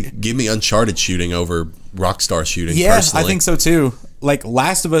boilerplate. Honestly, give me Uncharted shooting over Rockstar shooting, personally. I think so too. Like,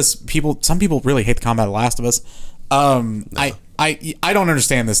 Last of Us, some people really hate the combat of Last of Us. No. I don't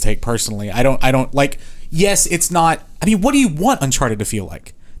understand this take personally. I don't like. Yes, it's not. I mean, what do you want Uncharted to feel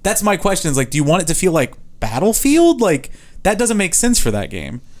like? That's my question. Is like, do you want it to feel like Battlefield? Like, that doesn't make sense for that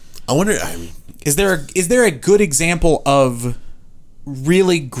game. I wonder. Is there a good example of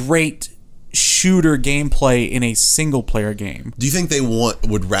really great shooter gameplay in a single player game? Do you think they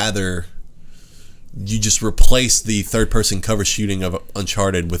would rather you just replace the third person cover shooting of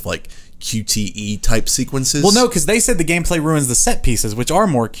Uncharted with like QTE type sequences? Well, no, because they said the gameplay ruins the set pieces, which are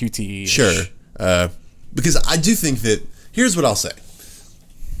more QTE. Sure. Because I do think that, here's what I'll say.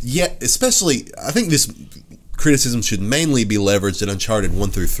 Yeah, especially, I think this criticism should mainly be leveraged at Uncharted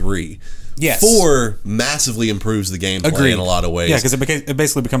 1 through 3. Yes. 4 massively improves the gameplay in a lot of ways. Yeah, because it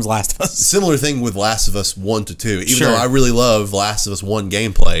basically becomes Last of Us. Similar thing with Last of Us 1 to 2. Even though I really love Last of Us 1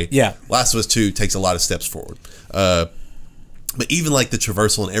 gameplay, Last of Us 2 takes a lot of steps forward. But even like the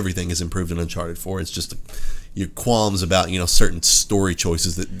traversal and everything is improved in Uncharted 4. It's just your qualms about, certain story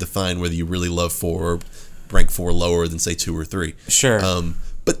choices that define whether you really love 4 or rank 4 lower than, say, 2 or 3. Sure.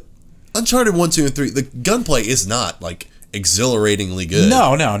 But Uncharted 1, 2, and 3, the gunplay is not like exhilaratingly good.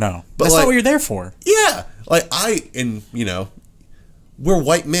 No. But that's like, not what you're there for. Yeah. Like we're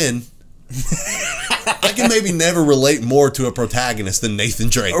white men. I can maybe never relate more to a protagonist than Nathan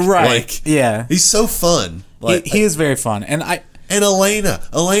Drake. Right. Like, yeah. He's so fun. Like, he is very fun. And Elena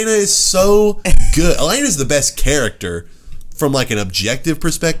is so good. Elena is the best character from like an objective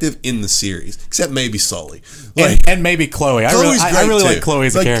perspective in the series, except maybe Sully. Like, and maybe Chloe. I really like Chloe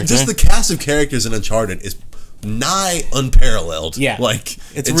as a character. Just the cast of characters in Uncharted is nigh unparalleled. Yeah. Like,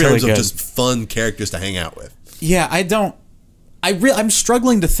 it's in really terms good. of just fun characters to hang out with. Yeah, I'm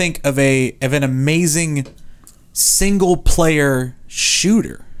struggling to think of an amazing single player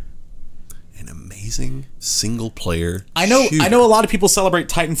shooter. An amazing single player shooter. I know a lot of people celebrate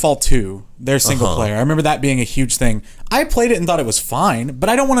Titanfall 2, their single player. I remember that being a huge thing. I played it and thought it was fine, but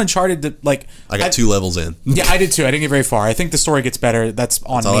I don't want Uncharted to like. I got 2 levels in. Yeah, I did too. I didn't get very far. I think the story gets better. That's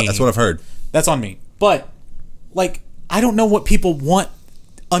on me. That's what I've heard. That's on me. But like, I don't know what people want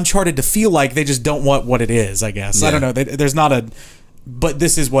Uncharted to feel like. They just don't want what it is, I guess. Yeah. I don't know. There's not a... But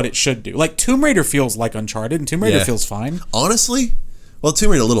this is what it should do. Like, Tomb Raider feels like Uncharted, and Tomb Raider feels fine. Honestly, well,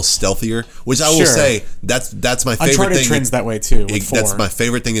 Tomb Raider a little stealthier, which I will say, that's my favorite Uncharted thing. trends that way, too, with 4. That's my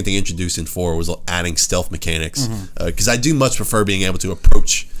favorite thing that they introduced in 4 was adding stealth mechanics. Because I do much prefer being able to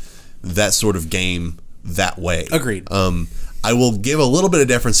approach that sort of game that way. Agreed. I will give a little bit of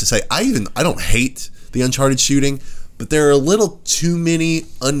deference to say, I don't hate the Uncharted shooting, but there are a little too many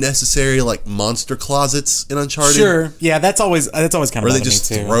unnecessary like monster closets in Uncharted. Sure, yeah, that's always kind of where they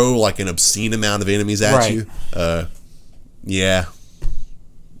just throw like an obscene amount of enemies at you. Yeah,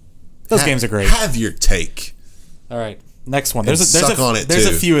 those games are great. Have your take. All right, next one. There's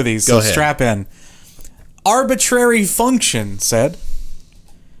a few of these. So strap in. arbitrary function said.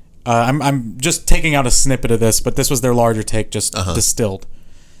 I'm just taking out a snippet of this, but this was their larger take, just distilled.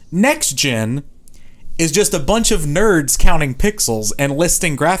 Next gen is just a bunch of nerds counting pixels and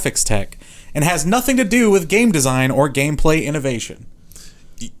listing graphics tech, and has nothing to do with game design or gameplay innovation.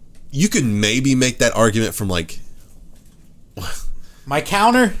 You could maybe make that argument from like... My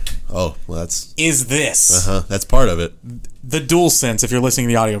counter... Oh, well that's... is this. That's part of it. The DualSense, if you're listening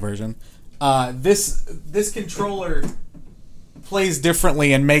to the audio version. This controller plays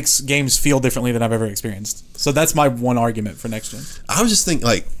differently and makes games feel differently than I've ever experienced. So that's my one argument for next gen. I was just thinking,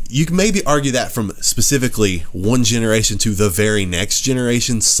 like, you can maybe argue that from specifically one generation to the very next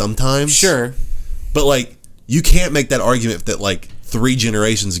generation sometimes. Sure. But, like, you can't make that argument that, like, 3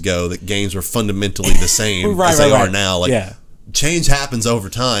 generations ago that games were fundamentally the same as they are now. Like, change happens over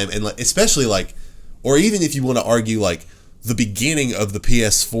time, and like, especially, like, or even if you want to argue, like, the beginning of the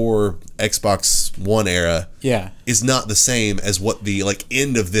PS4, Xbox One era is not the same as what the like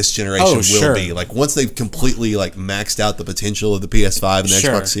end of this generation will be. Like once they've completely like maxed out the potential of the PS5 and the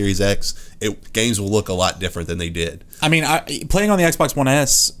Xbox Series X, games will look a lot different than they did. I mean, playing on the Xbox One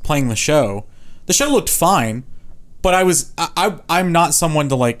S, playing the show looked fine, but I'm not someone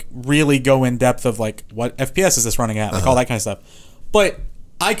to like really go in depth of like what FPS is this running at, like all that kind of stuff. But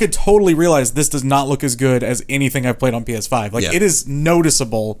I could totally realize this does not look as good as anything I've played on PS5. Like, it is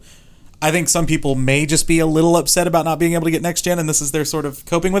noticeable. I think some people may just be a little upset about not being able to get next gen, and this is their sort of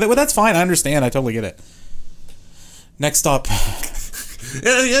coping with it. Well, that's fine. I understand. I totally get it. Next up.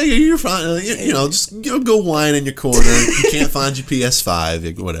 Yeah, you're fine. You know, just go whine in your corner. You can't find your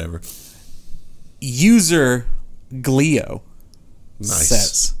PS5, whatever. User Gleo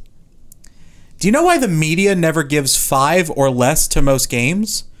says... Do you know why the media never gives 5 or less to most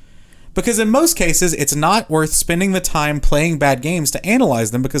games? Because in most cases, it's not worth spending the time playing bad games to analyze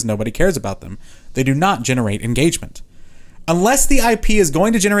them because nobody cares about them. They do not generate engagement. Unless the IP is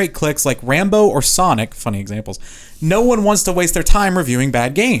going to generate clicks like Rambo or Sonic, funny examples, no one wants to waste their time reviewing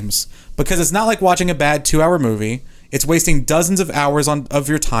bad games. Because it's not like watching a bad 2-hour movie. It's wasting dozens of hours of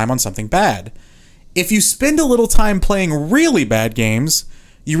your time on something bad. If you spend a little time playing really bad games...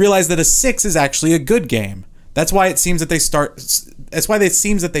 you realize that a 6 is actually a good game. That's why it seems that they start. That's why it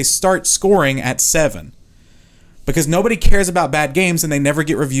seems that they start scoring at 7, because nobody cares about bad games and they never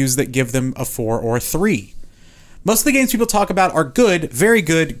get reviews that give them a 4 or a 3. Most of the games people talk about are good, very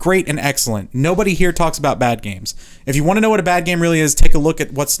good, great, and excellent. Nobody here talks about bad games. If you want to know what a bad game really is, take a look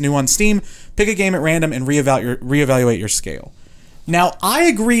at what's new on Steam, pick a game at random, and reevaluate your scale. Now, I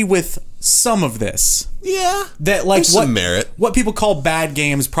agree with some of this. Yeah. That like some merit. What people call bad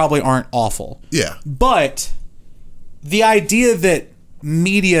games probably aren't awful. Yeah. But the idea that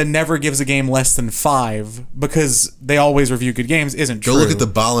media never gives a game less than 5 because they always review good games isn't true. Go look at the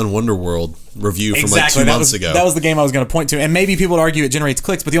Balan Wonderworld review from like 2 months ago. That was the game I was going to point to. And maybe people would argue it generates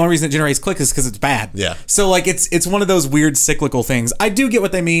clicks, but the only reason it generates clicks is because it's bad. Yeah. So like it's one of those weird cyclical things. I do get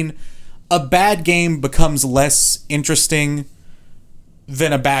what they mean. A bad game becomes less interesting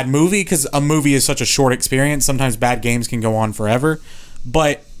than a bad movie because a movie is such a short experience. Sometimes bad games can go on forever.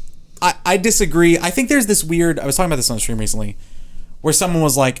 But I disagree. I think there's this weird... I was talking about this on the stream recently where someone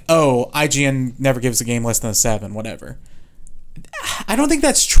was like, oh, IGN never gives a game less than a 7, whatever. I don't think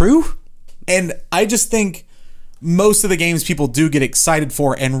that's true. And I just think most of the games people do get excited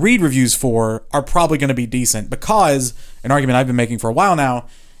for and read reviews for are probably going to be decent because an argument I've been making for a while now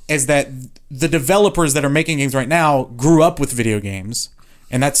is that the developers that are making games right now grew up with video games.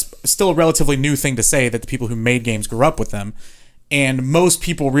 And that's still a relatively new thing to say, that the people who made games grew up with them. And most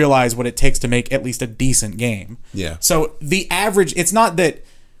people realize what it takes to make at least a decent game. Yeah. So the average, it's not that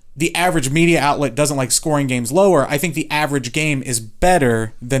the average media outlet doesn't like scoring games lower. I think the average game is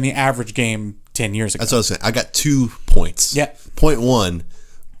better than the average game 10 years ago. That's what I was saying. I got 2 points. Yeah. Point 1,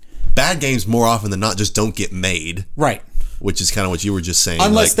 bad games more often than not just don't get made. Right. Which is kind of what you were just saying.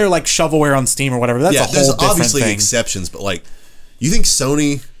 Unless they're like shovelware on Steam or whatever. That's a whole different thing. There's obviously exceptions, but like, you think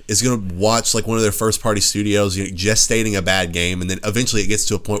Sony is going to watch like one of their first party studios gestating a bad game, and then eventually it gets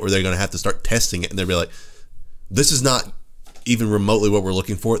to a point where they're going to have to start testing it, and they'll be like, this is not even remotely what we're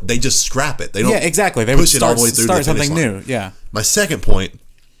looking for. They just scrap it. They don't exactly. They push would it all the way through start to the finish something line. new. Yeah. My second point,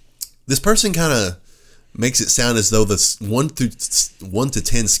 this person kind of makes it sound as though this 1 to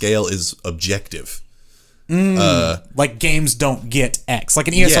 10 scale is objective. Like games don't get X, like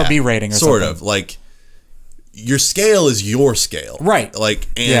an ESRB rating or something. Sort of. Like, your scale is your scale. Right. Like,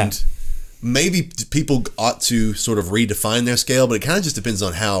 and maybe people ought to sort of redefine their scale, but it kind of just depends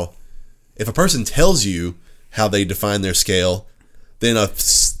on how, if a person tells you how they define their scale, then a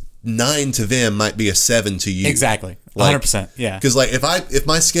 9 to them might be a 7 to you. Exactly. Like, 100%. Yeah. Because like if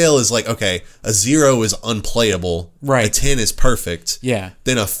my scale is like, okay, a 0 is unplayable, right? A 10 is perfect, yeah.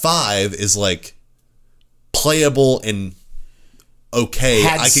 Then a 5 is like playable and okay.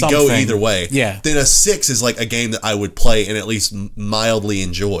 I could go either way. Yeah. Then a 6 is like a game that I would play and at least mildly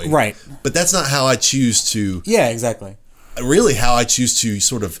enjoy. Right. But that's not how I choose to. Yeah, exactly. Really, how I choose to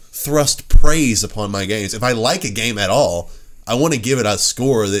sort of thrust praise upon my games. If I like a game at all, I want to give it a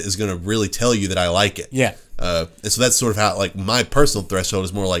score that is going to really tell you that I like it. Yeah. And so that's sort of how, like, my personal threshold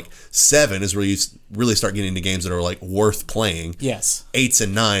is more like 7 is where you really start getting into games that are like worth playing. Yes. 8s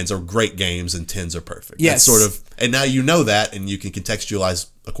and 9s are great games and 10s are perfect. Yes. That's sort of, and now you know that and you can contextualize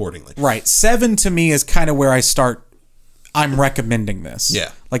accordingly. Right. 7 to me is kind of where I start. I'm recommending this.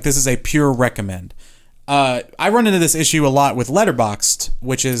 Yeah. Like, this is a pure recommend. I run into this issue a lot with Letterboxd,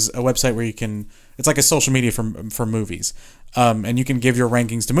 which is a website where you can, it's like a social media for movies. And you can give your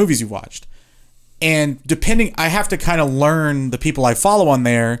rankings to movies you've watched. And depending, I have to kind of learn the people I follow on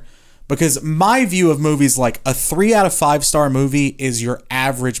there, because my view of movies, like a 3 out of 5 star movie is your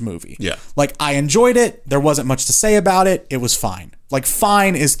average movie. Yeah. Like, I enjoyed it. There wasn't much to say about it. It was fine. Like,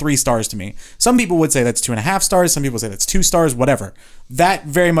 fine is 3 stars to me. Some people would say that's 2.5 stars. Some people say that's 2 stars, whatever. That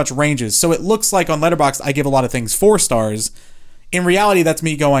very much ranges. So it looks like on Letterboxd, I give a lot of things 4 stars. In reality, that's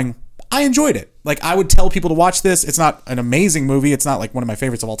me going, I enjoyed it. Like, I would tell people to watch this. It's not an amazing movie. It's not like one of my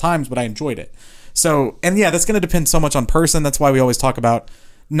favorites of all times, but I enjoyed it. So, and yeah, that's going to depend so much on person. That's why we always talk about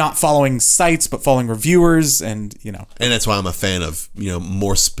not following sites, but following reviewers, and, you know. And that's why I'm a fan of, you know,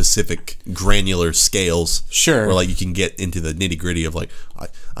 more specific granular scales. Sure. Where, like, you can get into the nitty gritty of, like,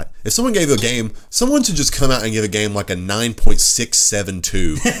 if someone gave a game, someone should just come out and give a game like a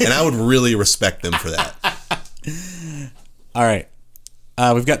 9.672, and I would really respect them for that. All right.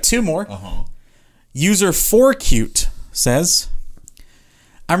 We've got 2 more. User 4Cute says,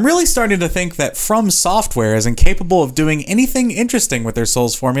 I'm really starting to think that From Software is incapable of doing anything interesting with their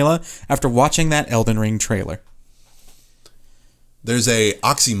Souls formula after watching that Elden Ring trailer. There's a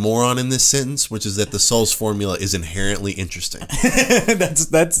oxymoron in this sentence, which is that the Souls formula is inherently interesting.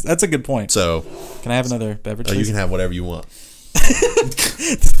 That's a good point. So, can I have another beverage? You can have whatever you want.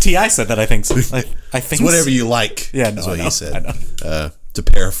 T.I. said that, I think so. I think it's whatever you like. Yeah, that's what he said. I know. To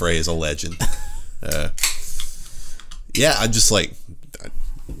paraphrase a legend. Yeah, I just like,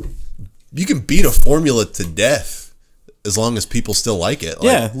 you can beat a formula to death as long as people still like it. Like,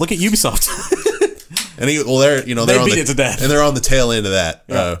 yeah, look at Ubisoft. And they're they beat it to death, and they're on the tail end of that.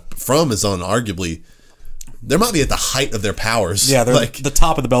 Yeah. From is on arguably, they might be at the height of their powers. Yeah, they're like the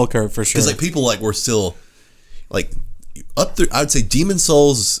top of the bell curve for sure. Because like people like were still like up there. I would say Demon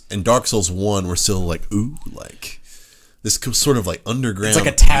Souls and Dark Souls 1 were still like, ooh, like this sort of like underground. It's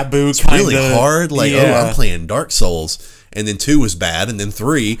like a taboo. It's really hard. Like, oh, I'm playing Dark Souls. And then 2 was bad, and then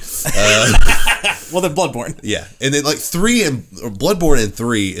 3. Well, then Bloodborne. Yeah, and then like 3 and Bloodborne and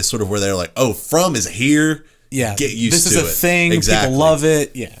 3 is sort of where they're like, oh, From is here. Yeah, get used to it. This is a thing. Exactly. People love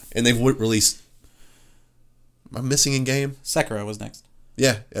it. Yeah, and they've released. Am I missing in game? Sekiro was next.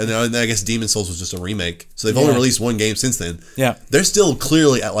 Yeah, and I guess Demon Souls was just a remake, so they've only released 1 game since then. Yeah, they're still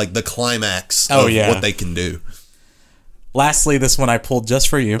clearly at like the climax of what they can do. Lastly, this one I pulled just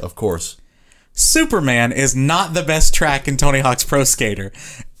for you. Of course. Superman is not the best track in Tony Hawk's Pro Skater,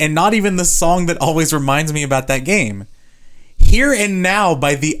 and not even the song that always reminds me about that game. Here and Now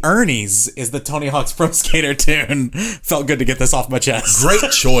by the Ernies is the Tony Hawk's Pro Skater tune. Felt good to get this off my chest.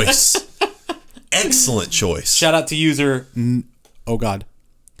 Great choice. Excellent choice. Shout out to user,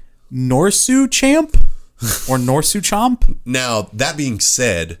 Norsu Champ? Or Norsu Chomp? Now, that being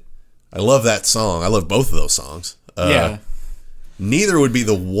said, I love that song. I love both of those songs. Yeah. Neither would be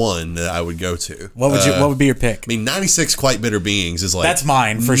the one that I would go to. What would be your pick? I mean, 96 Quite Bitter Beings is like... That's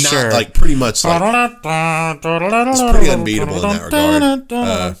mine, for sure. Like, pretty much like... It's pretty unbeatable in that regard.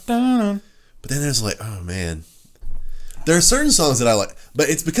 But then there's like, oh, man. There are certain songs that I like, but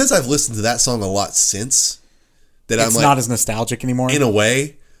it's because I've listened to that song a lot since that I'm like... It's not as nostalgic anymore? In a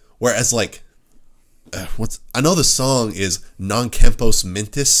way. Whereas, like... I know the song is Non Campos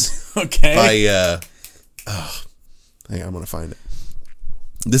Mentis. Okay. By... hang on, I'm going to find it.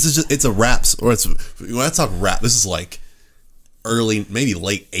 This is just, it's a rap, or it's, when I talk rap, this is like early, maybe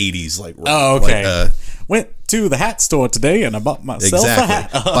late 80s, like rap. Oh, okay. Like, went to the hat store today and I bought myself a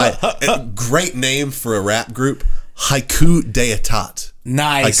hat. Great name for a rap group, Haiku d'Etat.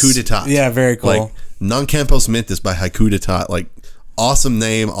 Nice. Haiku d'Etat. Yeah, very cool. Like, Non Campos Mentis by Haiku d'Etat. Like, awesome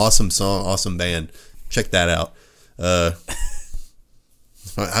name, awesome song, awesome band. Check that out. I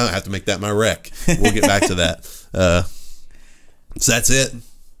don't have to make that my rec. We'll get back to that. So that's it.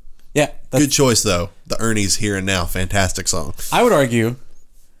 Yeah. Good choice, though. The Ernie's Here and Now. Fantastic song. I would argue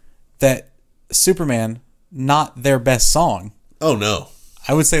that Superman, not their best song. Oh, no.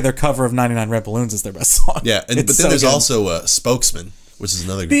 I would say their cover of 99 Red Balloons is their best song. Yeah, but then there's also Spokesman, which is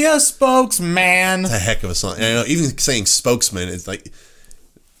another... Be a spokesman. It's a heck of a song. And I know, even saying spokesman, it's like...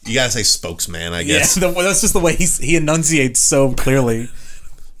 You gotta say spokesman, I guess. Yeah, that's just the way he enunciates so clearly.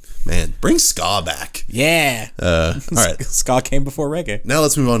 Man, bring ska back. Yeah. All right. Ska came before reggae. Now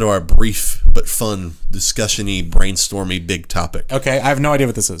let's move on to our brief but fun, discussion-y, brainstormy big topic. Okay, I have no idea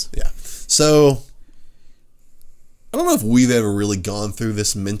what this is. Yeah. So, I don't know if we've ever really gone through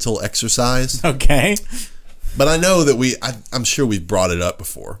this mental exercise. Okay. But I know that I'm sure we've brought it up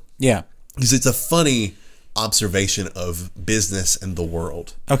before. Yeah. Because it's a funny observation of business and the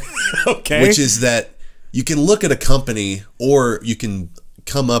world. Okay. Which is that you can look at a company, or you can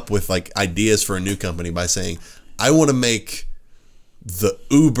come up with like ideas for a new company by saying, I want to make the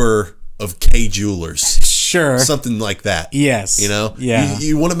Uber of K Jewelers. Sure. Something like that. Yes. You know? Yeah.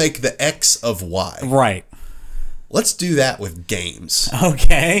 You want to make the X of Y. Right. Let's do that with games.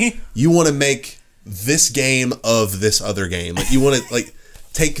 Okay. You want to make this game of this other game. Like, you want to like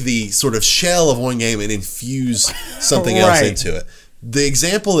take the sort of shell of one game and infuse something else into it. The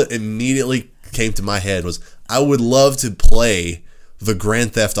example that immediately came to my head was, I would love to play the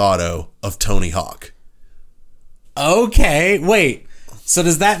Grand Theft Auto of Tony Hawk. Okay, wait. So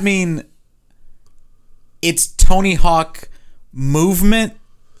does that mean it's Tony Hawk movement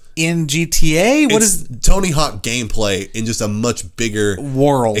in GTA? What is Tony Hawk gameplay in just a much bigger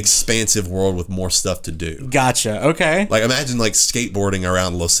world, expansive world with more stuff to do? Gotcha. Okay. Like, imagine like skateboarding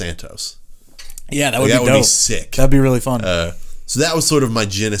around Los Santos. Yeah, that would That be would be sick. That'd be really fun. So that was sort of my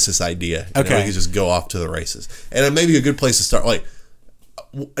genesis idea. Okay. We could just go off to the races. And maybe a good place to start, like,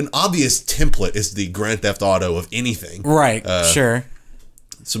 an obvious template is the Grand Theft Auto of anything. Right, sure.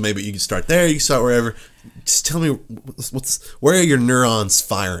 So maybe you can start there, you can start wherever. Just tell me, where are your neurons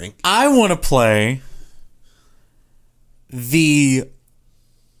firing? I want to play the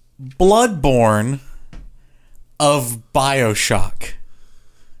Bloodborne of BioShock.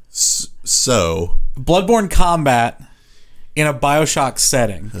 So? Bloodborne combat in a BioShock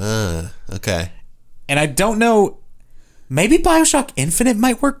setting. Okay. And I don't know, maybe BioShock Infinite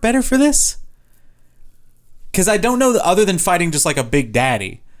might work better for this? Because I don't know, other than fighting just like a big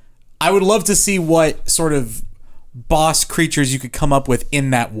daddy, I would love to see what sort of boss creatures you could come up with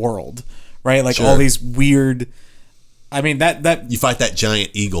in that world, right? Like all these weird. I mean that you fight that giant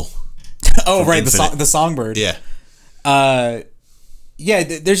eagle. Oh right, the songbird. Yeah. Yeah.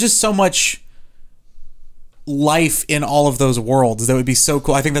 There's just so much life in all of those worlds that would be so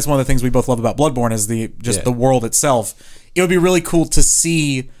cool. I think that's one of the things we both love about Bloodborne is the world itself. It would be really cool to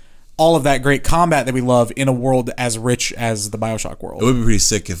see all of that great combat that we love in a world as rich as the BioShock world. It would be pretty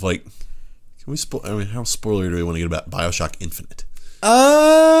sick if, like, can we spoil? I mean, how spoiler do we want to get about BioShock Infinite?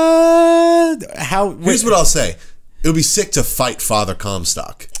 Here's what I'll say: it would be sick to fight Father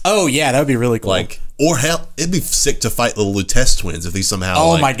Comstock. Oh yeah, that would be really cool. Like, or hell, it'd be sick to fight the Lutece twins if they somehow.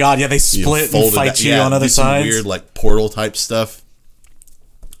 Oh my god, yeah, they split and fight you on other sides. Weird like Portal type stuff.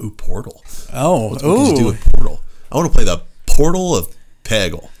 Ooh, Portal. Oh, what could you do with Portal? I want to play the Portal of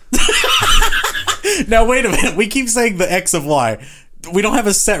Peggle. Now wait a minute. We keep saying the X of Y. We don't have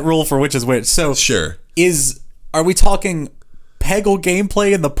a set rule for which is which. So sure. Are we talking Peggle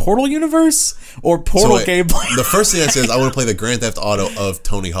gameplay in the Portal universe or Portal gameplay? The first thing I said is I want to play the Grand Theft Auto of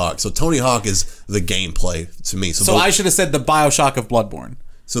Tony Hawk. So Tony Hawk is the gameplay to me. So I should have said the BioShock of Bloodborne.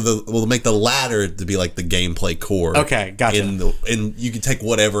 So we'll make the latter to be like the gameplay core. Okay, gotcha. And you can take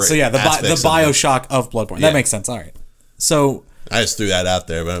whatever. So yeah, the BioShock of Bloodborne. That makes sense. All right. So I just threw that out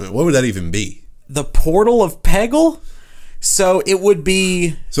there, but I mean, what would that even be? The Portal of Peggle? So it would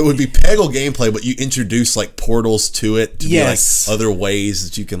be Peggle gameplay, but you introduce like portals to it to be like other ways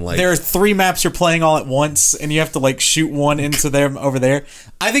that you can like. There are 3 maps you're playing all at once, and you have to like shoot one into them over there.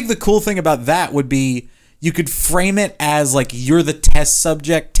 I think the cool thing about that would be you could frame it as like you're the test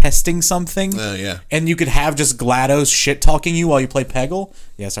subject testing something. Oh yeah. And you could have just GLaDOS shit talking you while you play Peggle.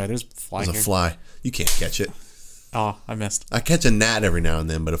 Yeah, sorry, there's a fly. There's a fly. You can't catch it. Oh, I missed. I catch a gnat every now and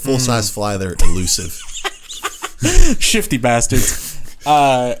then, but a full-size fly, they're elusive. Shifty bastards.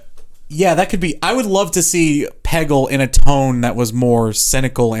 Yeah, that could be. I would love to see Peggle in a tone that was more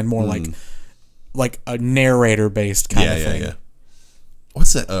cynical and more like a narrator-based kind of thing. Yeah.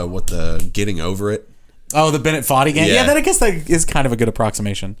 What's that? What the Getting Over It? Oh, the Bennett Foddy game? Yeah, I guess that is kind of a good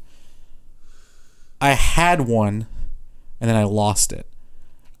approximation. I had one, and then I lost it.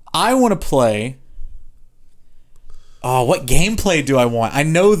 I want to play... Oh, what gameplay do I want? I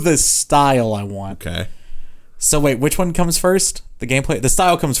know the style I want. Okay. So wait, which one comes first? The gameplay? The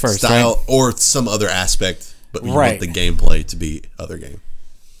style comes first, style, right? Or some other aspect, but we want the gameplay to be other game.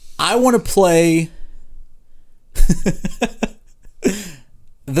 I want to play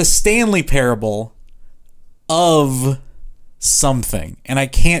the Stanley Parable of something, and I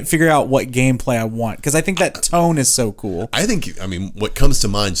can't figure out what gameplay I want because I think that tone is so cool. I mean, what comes to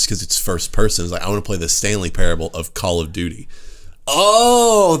mind just because it's first person is like I want to play the Stanley Parable of Call of Duty.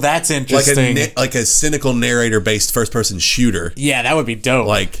 Oh, that's interesting. Like a cynical narrator based first person shooter. Yeah, that would be dope.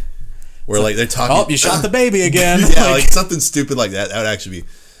 Like where like they're talking. Oh, you shot the baby again. Yeah, like something stupid like that. That would actually be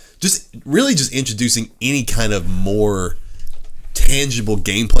just introducing any kind of more tangible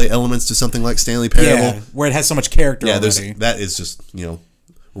gameplay elements to something like Stanley Parable. Yeah, where it has so much character already. That is just,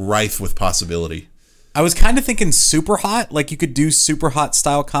 rife with possibility. I was kind of thinking super hot, like you could do super hot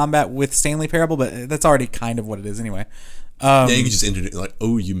style combat with Stanley Parable, but that's already kind of what it is anyway. Yeah, you could just introduce like,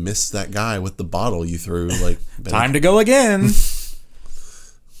 oh, you missed that guy with the bottle you threw. Like, time to go again.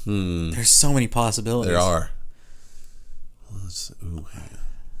 There's so many possibilities. There are.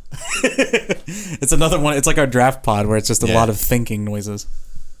 It's another one. It's like our draft pod where it's just a lot of thinking noises.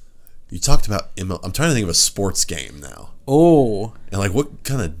 You talked about ML. I'm trying to think of a sports game now. Oh. And like, what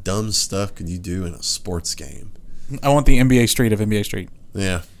kind of dumb stuff could you do in a sports game? I want the NBA Street of NBA Street.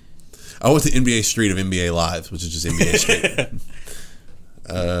 Yeah. I want the NBA Street of NBA Live, which is just NBA Street.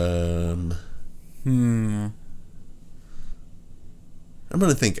 I'm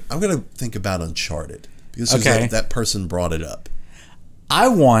gonna think about Uncharted because that person brought it up. I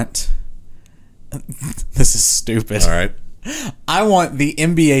want. This is stupid. All right. I want the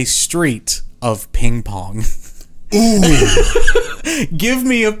NBA Street of ping pong. Ooh. Give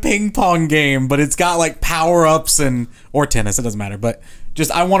me a ping pong game, but it's got like power ups or tennis. It doesn't matter. But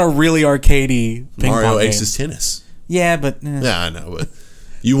just I want a really arcadey ping Mario pong game. Aces Tennis. Yeah, but yeah, I know. But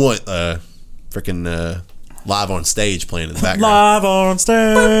you want freaking live on stage playing in the background. Live on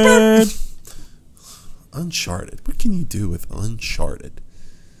stage. Uncharted. What can you do with Uncharted?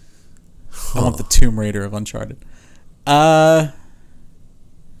 I want the Tomb Raider of Uncharted. Oh.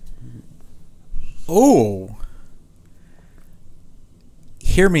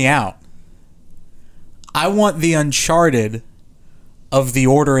 Hear me out. I want the Uncharted of the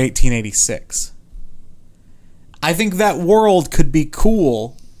Order 1886. I think that world could be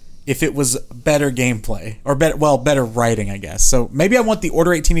cool if it was better gameplay or better writing, I guess. So maybe I want the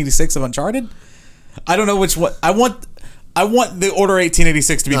Order 1886 of Uncharted. I don't know which one. I want the Order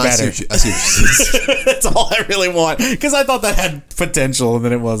 1886 to be better. I see what you're saying. That's all I really want because I thought that had potential and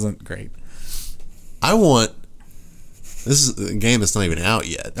then it wasn't great. This is a game that's not even out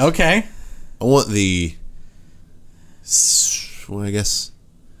yet. Okay. I want the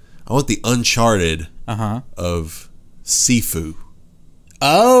Uncharted of Sifu.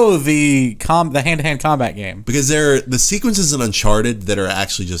 Oh, the hand-to-hand combat game. Because the sequences in Uncharted that are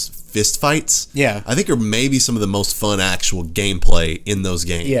actually just fist fights. Yeah. I think are maybe some of the most fun actual gameplay in those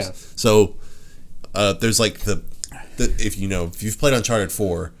games. Yeah. So there's like if you've played Uncharted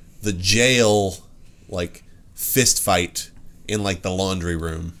 4, the jail like fist fight in like the laundry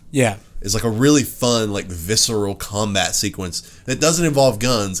room. Yeah. Is like a really fun, like visceral combat sequence that doesn't involve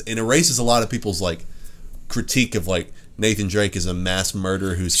guns and erases a lot of people's like critique of like Nathan Drake is a mass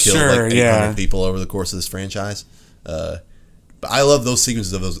murderer who's killed like 800 people over the course of this franchise. But I love those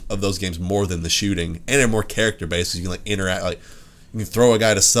sequences of those games more than the shooting, and they're more character based. You can like interact, like you can throw a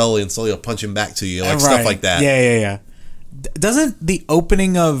guy to Sully and Sully will punch him back to you, like stuff like that. Yeah. Doesn't the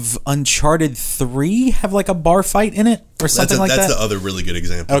opening of Uncharted 3 have like a bar fight in it or something like that? That's the other really good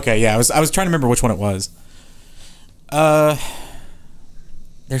example. Okay, yeah, I was trying to remember which one it was.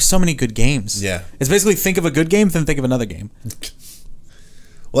 There's so many good games. Yeah. It's basically think of a good game, then think of another game.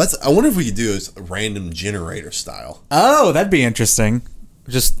 Well, I wonder if we could do a random generator style. Oh, that'd be interesting.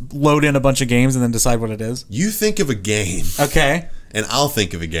 Just load in a bunch of games and then decide what it is. You think of a game. Okay. And I'll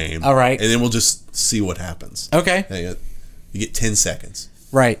think of a game. All right. And then we'll just see what happens. Okay. You get 10 seconds.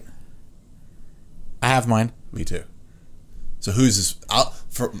 Right. I have mine. Me too. So who's this?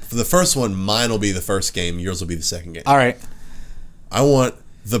 For the first one, mine will be the first game. Yours will be the second game. All right. I want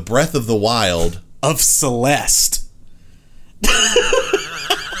the Breath of the Wild of Celeste.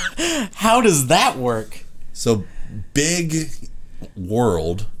 How does that work? So big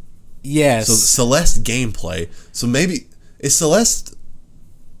world. Yes. So Celeste gameplay. So maybe is Celeste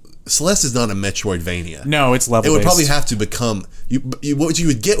is not a Metroidvania. No, it's level. It would probably have to become what you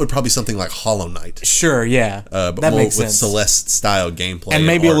would get would probably something like Hollow Knight. Sure, yeah. But that more makes with sense. Celeste style gameplay and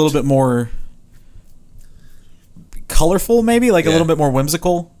maybe a little bit more colorful, maybe like a little bit more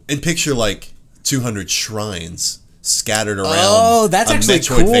whimsical. And picture like 200 shrines scattered around. Oh, that's actually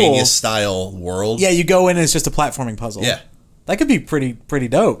Metroidvania cool. style world. Yeah, you go in and it's just a platforming puzzle. Yeah, that could be pretty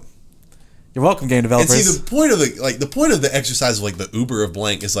dope. You're welcome, game And developers. see, the point of the exercise of like the Uber of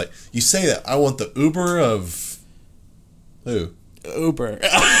blank is like you say that I want the Uber of who? Uber.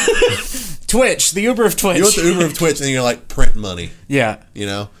 Twitch, the Uber of Twitch. You want the Uber of Twitch, and you're like print money. Yeah. You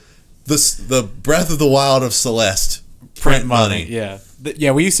know, the Breath of the Wild of Celeste. Print money. Yeah.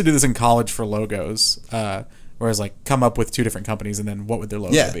 Yeah, we used to do this in college for logos. Whereas like come up with two different companies and then what would their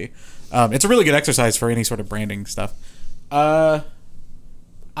logo be? It's a really good exercise for any sort of branding stuff. I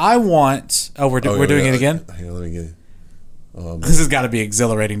want. We're doing it again. Hang on, let me get it. This has got to be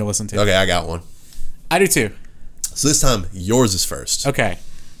exhilarating to listen to. Okay, I got one. I do too. So this time yours is first. Okay.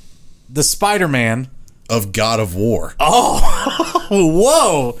 The Spider-Man of God of War. Oh,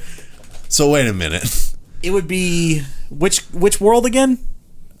 whoa! So wait a minute. It would be which world again?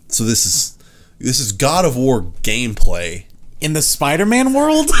 So this is God of War gameplay In the Spider-Man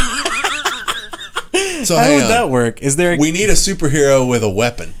world? So how would that work? Is there? We need a superhero with a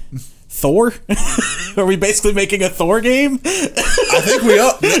weapon. Thor? Are we basically making a Thor game? I think we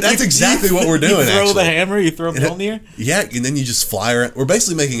are. That's exactly what we're doing. You throw the hammer. You throw Mjolnir. Yeah, and then you just fly around. We're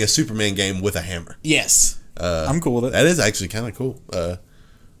basically making a Superman game with a hammer. Yes, I'm cool with it. That is actually kind of cool.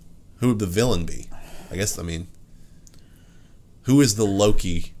 Who would the villain be? I guess. I mean, who is the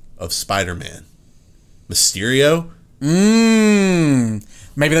Loki of Spider-Man? Mysterio.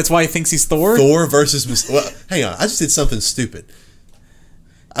 Maybe that's why he thinks he's Thor. Thor versus well, hang on. I just did something stupid.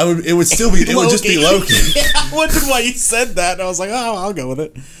 It would still be. It would just be Loki. Yeah, I wondered why you said that. And I was like, oh, I'll go with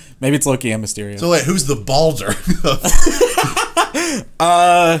it. Maybe it's Loki and Mysterio. So wait, who's the Balder?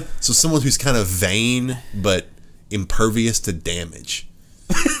 So someone who's kind of vain but impervious to damage.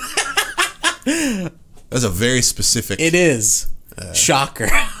 That's a very specific. It is. Shocker.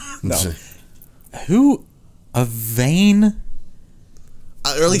 No. Who? A vain?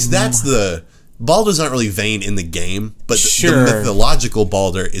 Or at least that's the. Balder's not really vain in the game, but sure. the mythological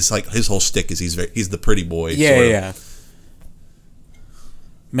Balder is like his whole shtick is he's the pretty boy. Yeah, sort of. yeah.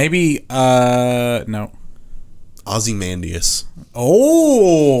 Maybe no. Ozymandias.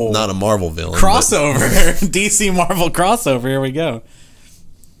 Oh, Not a Marvel villain. Crossover. DC Marvel crossover. Here we go.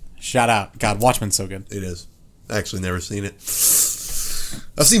 Shout out. God, Watchmen's so good. It is. I actually never seen it.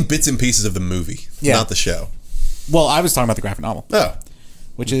 I've seen bits and pieces of the movie, not the show. Well, I was talking about the graphic novel. Oh.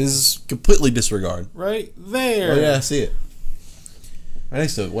 Which is completely disregard. Right there. Oh yeah, I see it. Right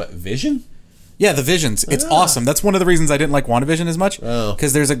next to what? Vision? Yeah, the Visions. It's awesome. That's one of the reasons I didn't like WandaVision as much. Oh.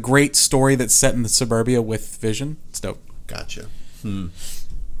 Because there's a great story that's set in the suburbia with Vision. It's dope. Gotcha. We're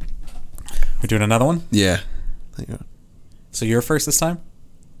doing another one? Yeah. So you're first this time?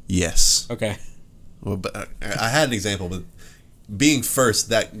 Yes. Okay. Well, but I had an example, but being first,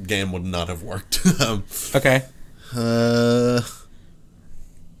 that game would not have worked. Okay.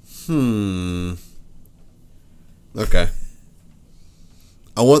 Okay.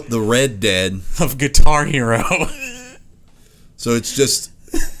 I want the Red Dead of Guitar Hero. So it's just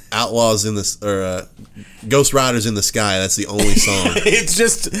Outlaws in the or Ghost Riders in the Sky. That's the only song.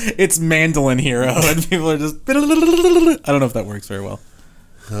 it's Mandolin Hero, and people are just. I don't know if that works very well.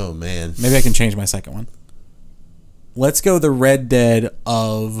 Oh man. Maybe I can change my second one. Let's go the Red Dead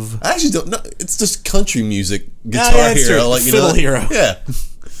of. I actually don't know. It's just country music, Guitar Hero, like you Fiddle know, Hero. Yeah.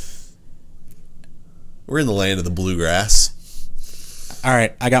 We're in the land of the bluegrass. All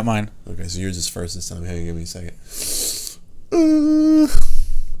right, I got mine. Okay, so yours is first this time. Hang on, give me a second.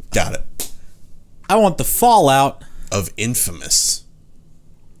 Got it. I want the Fallout of Infamous.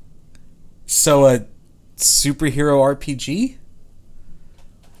 So a superhero RPG?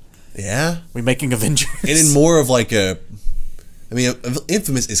 Yeah. We making Avengers? And in more of like a... I mean,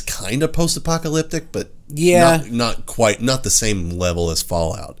 Infamous is kind of post-apocalyptic, but yeah, not quite, not the same level as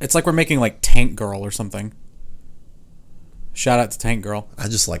Fallout. It's like we're making like Tank Girl or something. Shout out to Tank Girl. I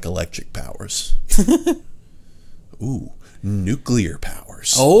just like electric powers. Ooh, nuclear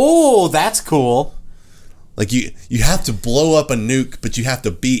powers. Oh, that's cool. Like you have to blow up a nuke, but you have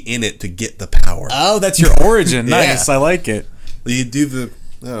to be in it to get the power. Oh, that's your origin. Nice, I like it. You do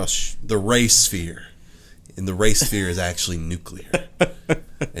the ray sphere, and the ray sphere is actually nuclear.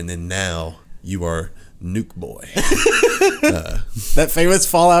 And then now you are Nuke Boy. That famous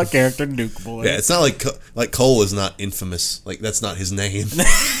Fallout character, Nuke Boy. Yeah, it's not like Cole is not infamous. Like that's not his name.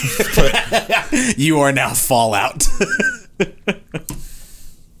 You are now Fallout. All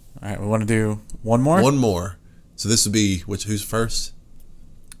right, we want to do one more. One more. So this would be who's first?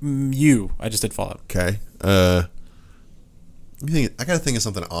 You. I just did Fallout. Okay. I gotta think of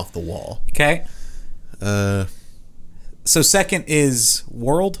something off the wall. Okay. So second is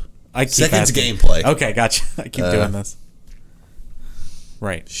World. Second's gameplay. Okay, gotcha. I keep doing this.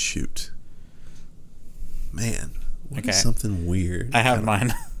 Right. Shoot. Man. What is something weird? I have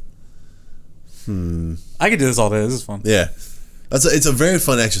mine. I could do this all day. This is fun. Yeah. It's a very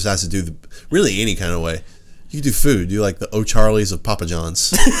fun exercise to do, really any kind of way. You can do food. Do like the O'Charlie's of Papa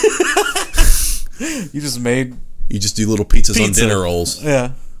John's. You just do little pizzas on dinner rolls.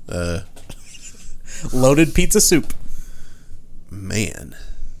 Yeah. Loaded pizza soup. Man.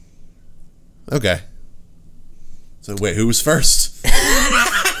 Okay. So wait, who was first?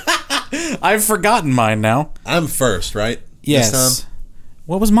 I've forgotten mine now. I'm first, right? Yes. This time?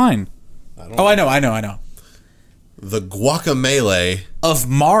 What was mine? I know. The Guacamelee of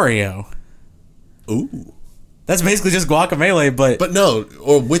Mario. Ooh. That's basically just Guacamelee, but no,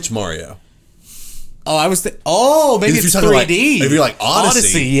 or which Mario? Oh, maybe it's 3D. Like, if you're like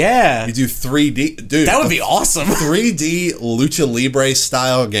Odyssey, yeah. You do 3D, dude. That would be awesome. 3D Lucha Libre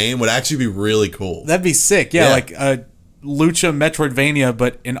style game would actually be really cool. That'd be sick. Yeah, like a Lucha Metroidvania,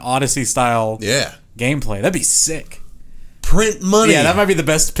 but in Odyssey style. Yeah. Gameplay. That'd be sick. Print money. Yeah, that might be the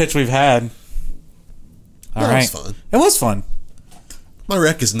best pitch we've had. All right. That was fun. It was fun. My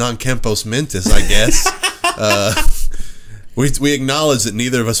rec is non campos mentis, I guess. We acknowledge that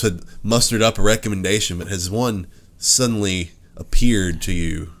neither of us had mustered up a recommendation, but has one suddenly appeared to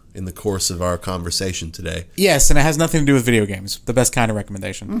you in the course of our conversation today? Yes, and it has nothing to do with video games. The best kind of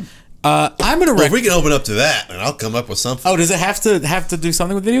recommendation. I'm gonna. If we can open up to that, and I'll come up with something. Oh, does it have to do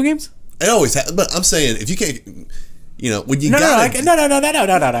something with video games? It always has, but I'm saying if you can't, when you no.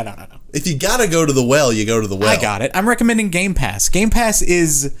 If you gotta go to the well, you go to the well. I got it. I'm recommending Game Pass. Game Pass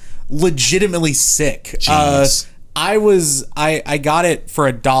is legitimately sick. Jeez. I got it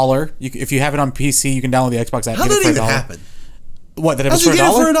for $1. If you have it on PC, you can download the Xbox app. How did it even happen? What? That it was for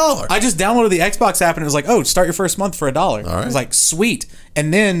 $1? I just downloaded the Xbox app and it was like, oh, start your first month for $1. All right. I was like, sweet.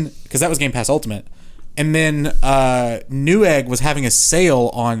 And then, because that was Game Pass Ultimate, and then Newegg was having a sale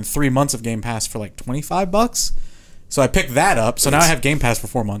on 3 months of Game Pass for like $25. So I picked that up. So now I have Game Pass for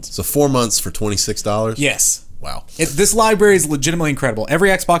 4 months. So 4 months for $26? Yes. Wow. This library is legitimately incredible. Every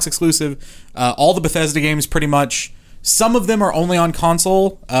Xbox exclusive, all the Bethesda games pretty much. Some of them are only on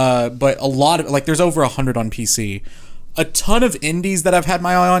console, but a lot of, like, there's over 100 on PC. A ton of indies that I've had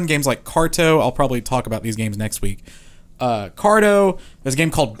my eye on, games like Carto. I'll probably talk about these games next week. Carto, there's a game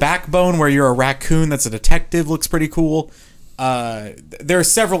called Backbone where you're a raccoon that's a detective, looks pretty cool. There are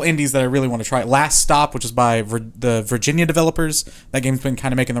several indies that I really want to try. Last Stop, which is by the Virginia developers. That game's been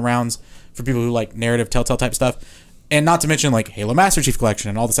kind of making the rounds for people who like narrative Telltale type stuff. And not to mention like Halo Master Chief Collection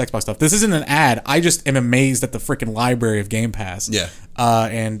and all this Xbox stuff. This isn't an ad. I just am amazed at the freaking library of Game Pass. Yeah.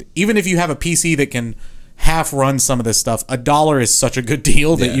 And even if you have a PC that can half run some of this stuff, $1 is such a good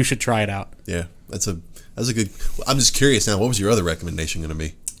deal that you should try it out. Yeah, that's a good. I'm just curious now. What was your other recommendation going to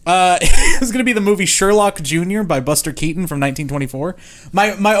be? It was going to be the movie Sherlock Jr. by Buster Keaton from 1924.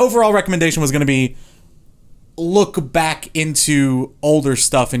 My overall recommendation was going to be look back into older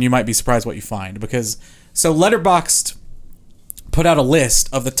stuff and you might be surprised what you find. Because, so Letterboxd put out a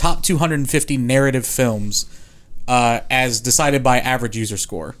list of the top 250 narrative films as decided by average user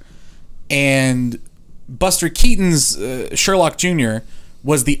score. And Buster Keaton's Sherlock Jr.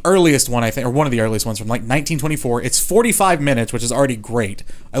 was the earliest one, I think, or one of the earliest ones from like 1924. It's 45 minutes, which is already great.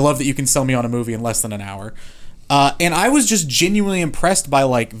 I love that you can sell me on a movie in less than an hour. And I was just genuinely impressed by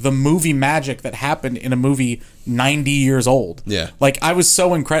like the movie magic that happened in a movie 90 years old. Yeah. Like I was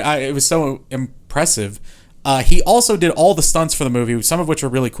so it was so impressive. He also did all the stunts for the movie, some of which are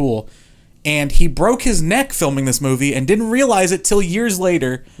really cool. And he broke his neck filming this movie and didn't realize it till years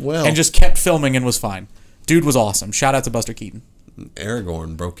later. Well. And just kept filming and was fine. Dude was awesome. Shout out to Buster Keaton.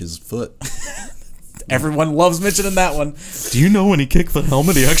 Aragorn broke his foot. Everyone loves mentioning that one. Do you know when he kicked the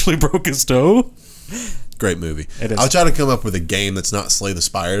helmet, he actually broke his toe? Great movie. It is. I'll try to come up with a game that's not Slay the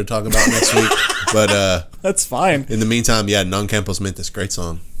Spire to talk about next week. But that's fine. In the meantime, yeah, Non Campos Mentis, great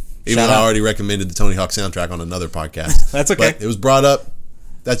song. Even Shout though out. I already recommended the Tony Hawk soundtrack on another podcast. That's okay. But it was brought up.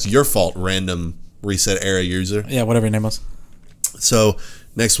 That's your fault, random ResetEra user. Yeah, whatever your name was. So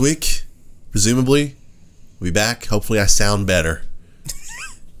next week, presumably, we'll be back. Hopefully I sound better.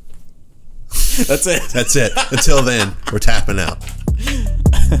 That's it. That's it. Until then, we're tapping out.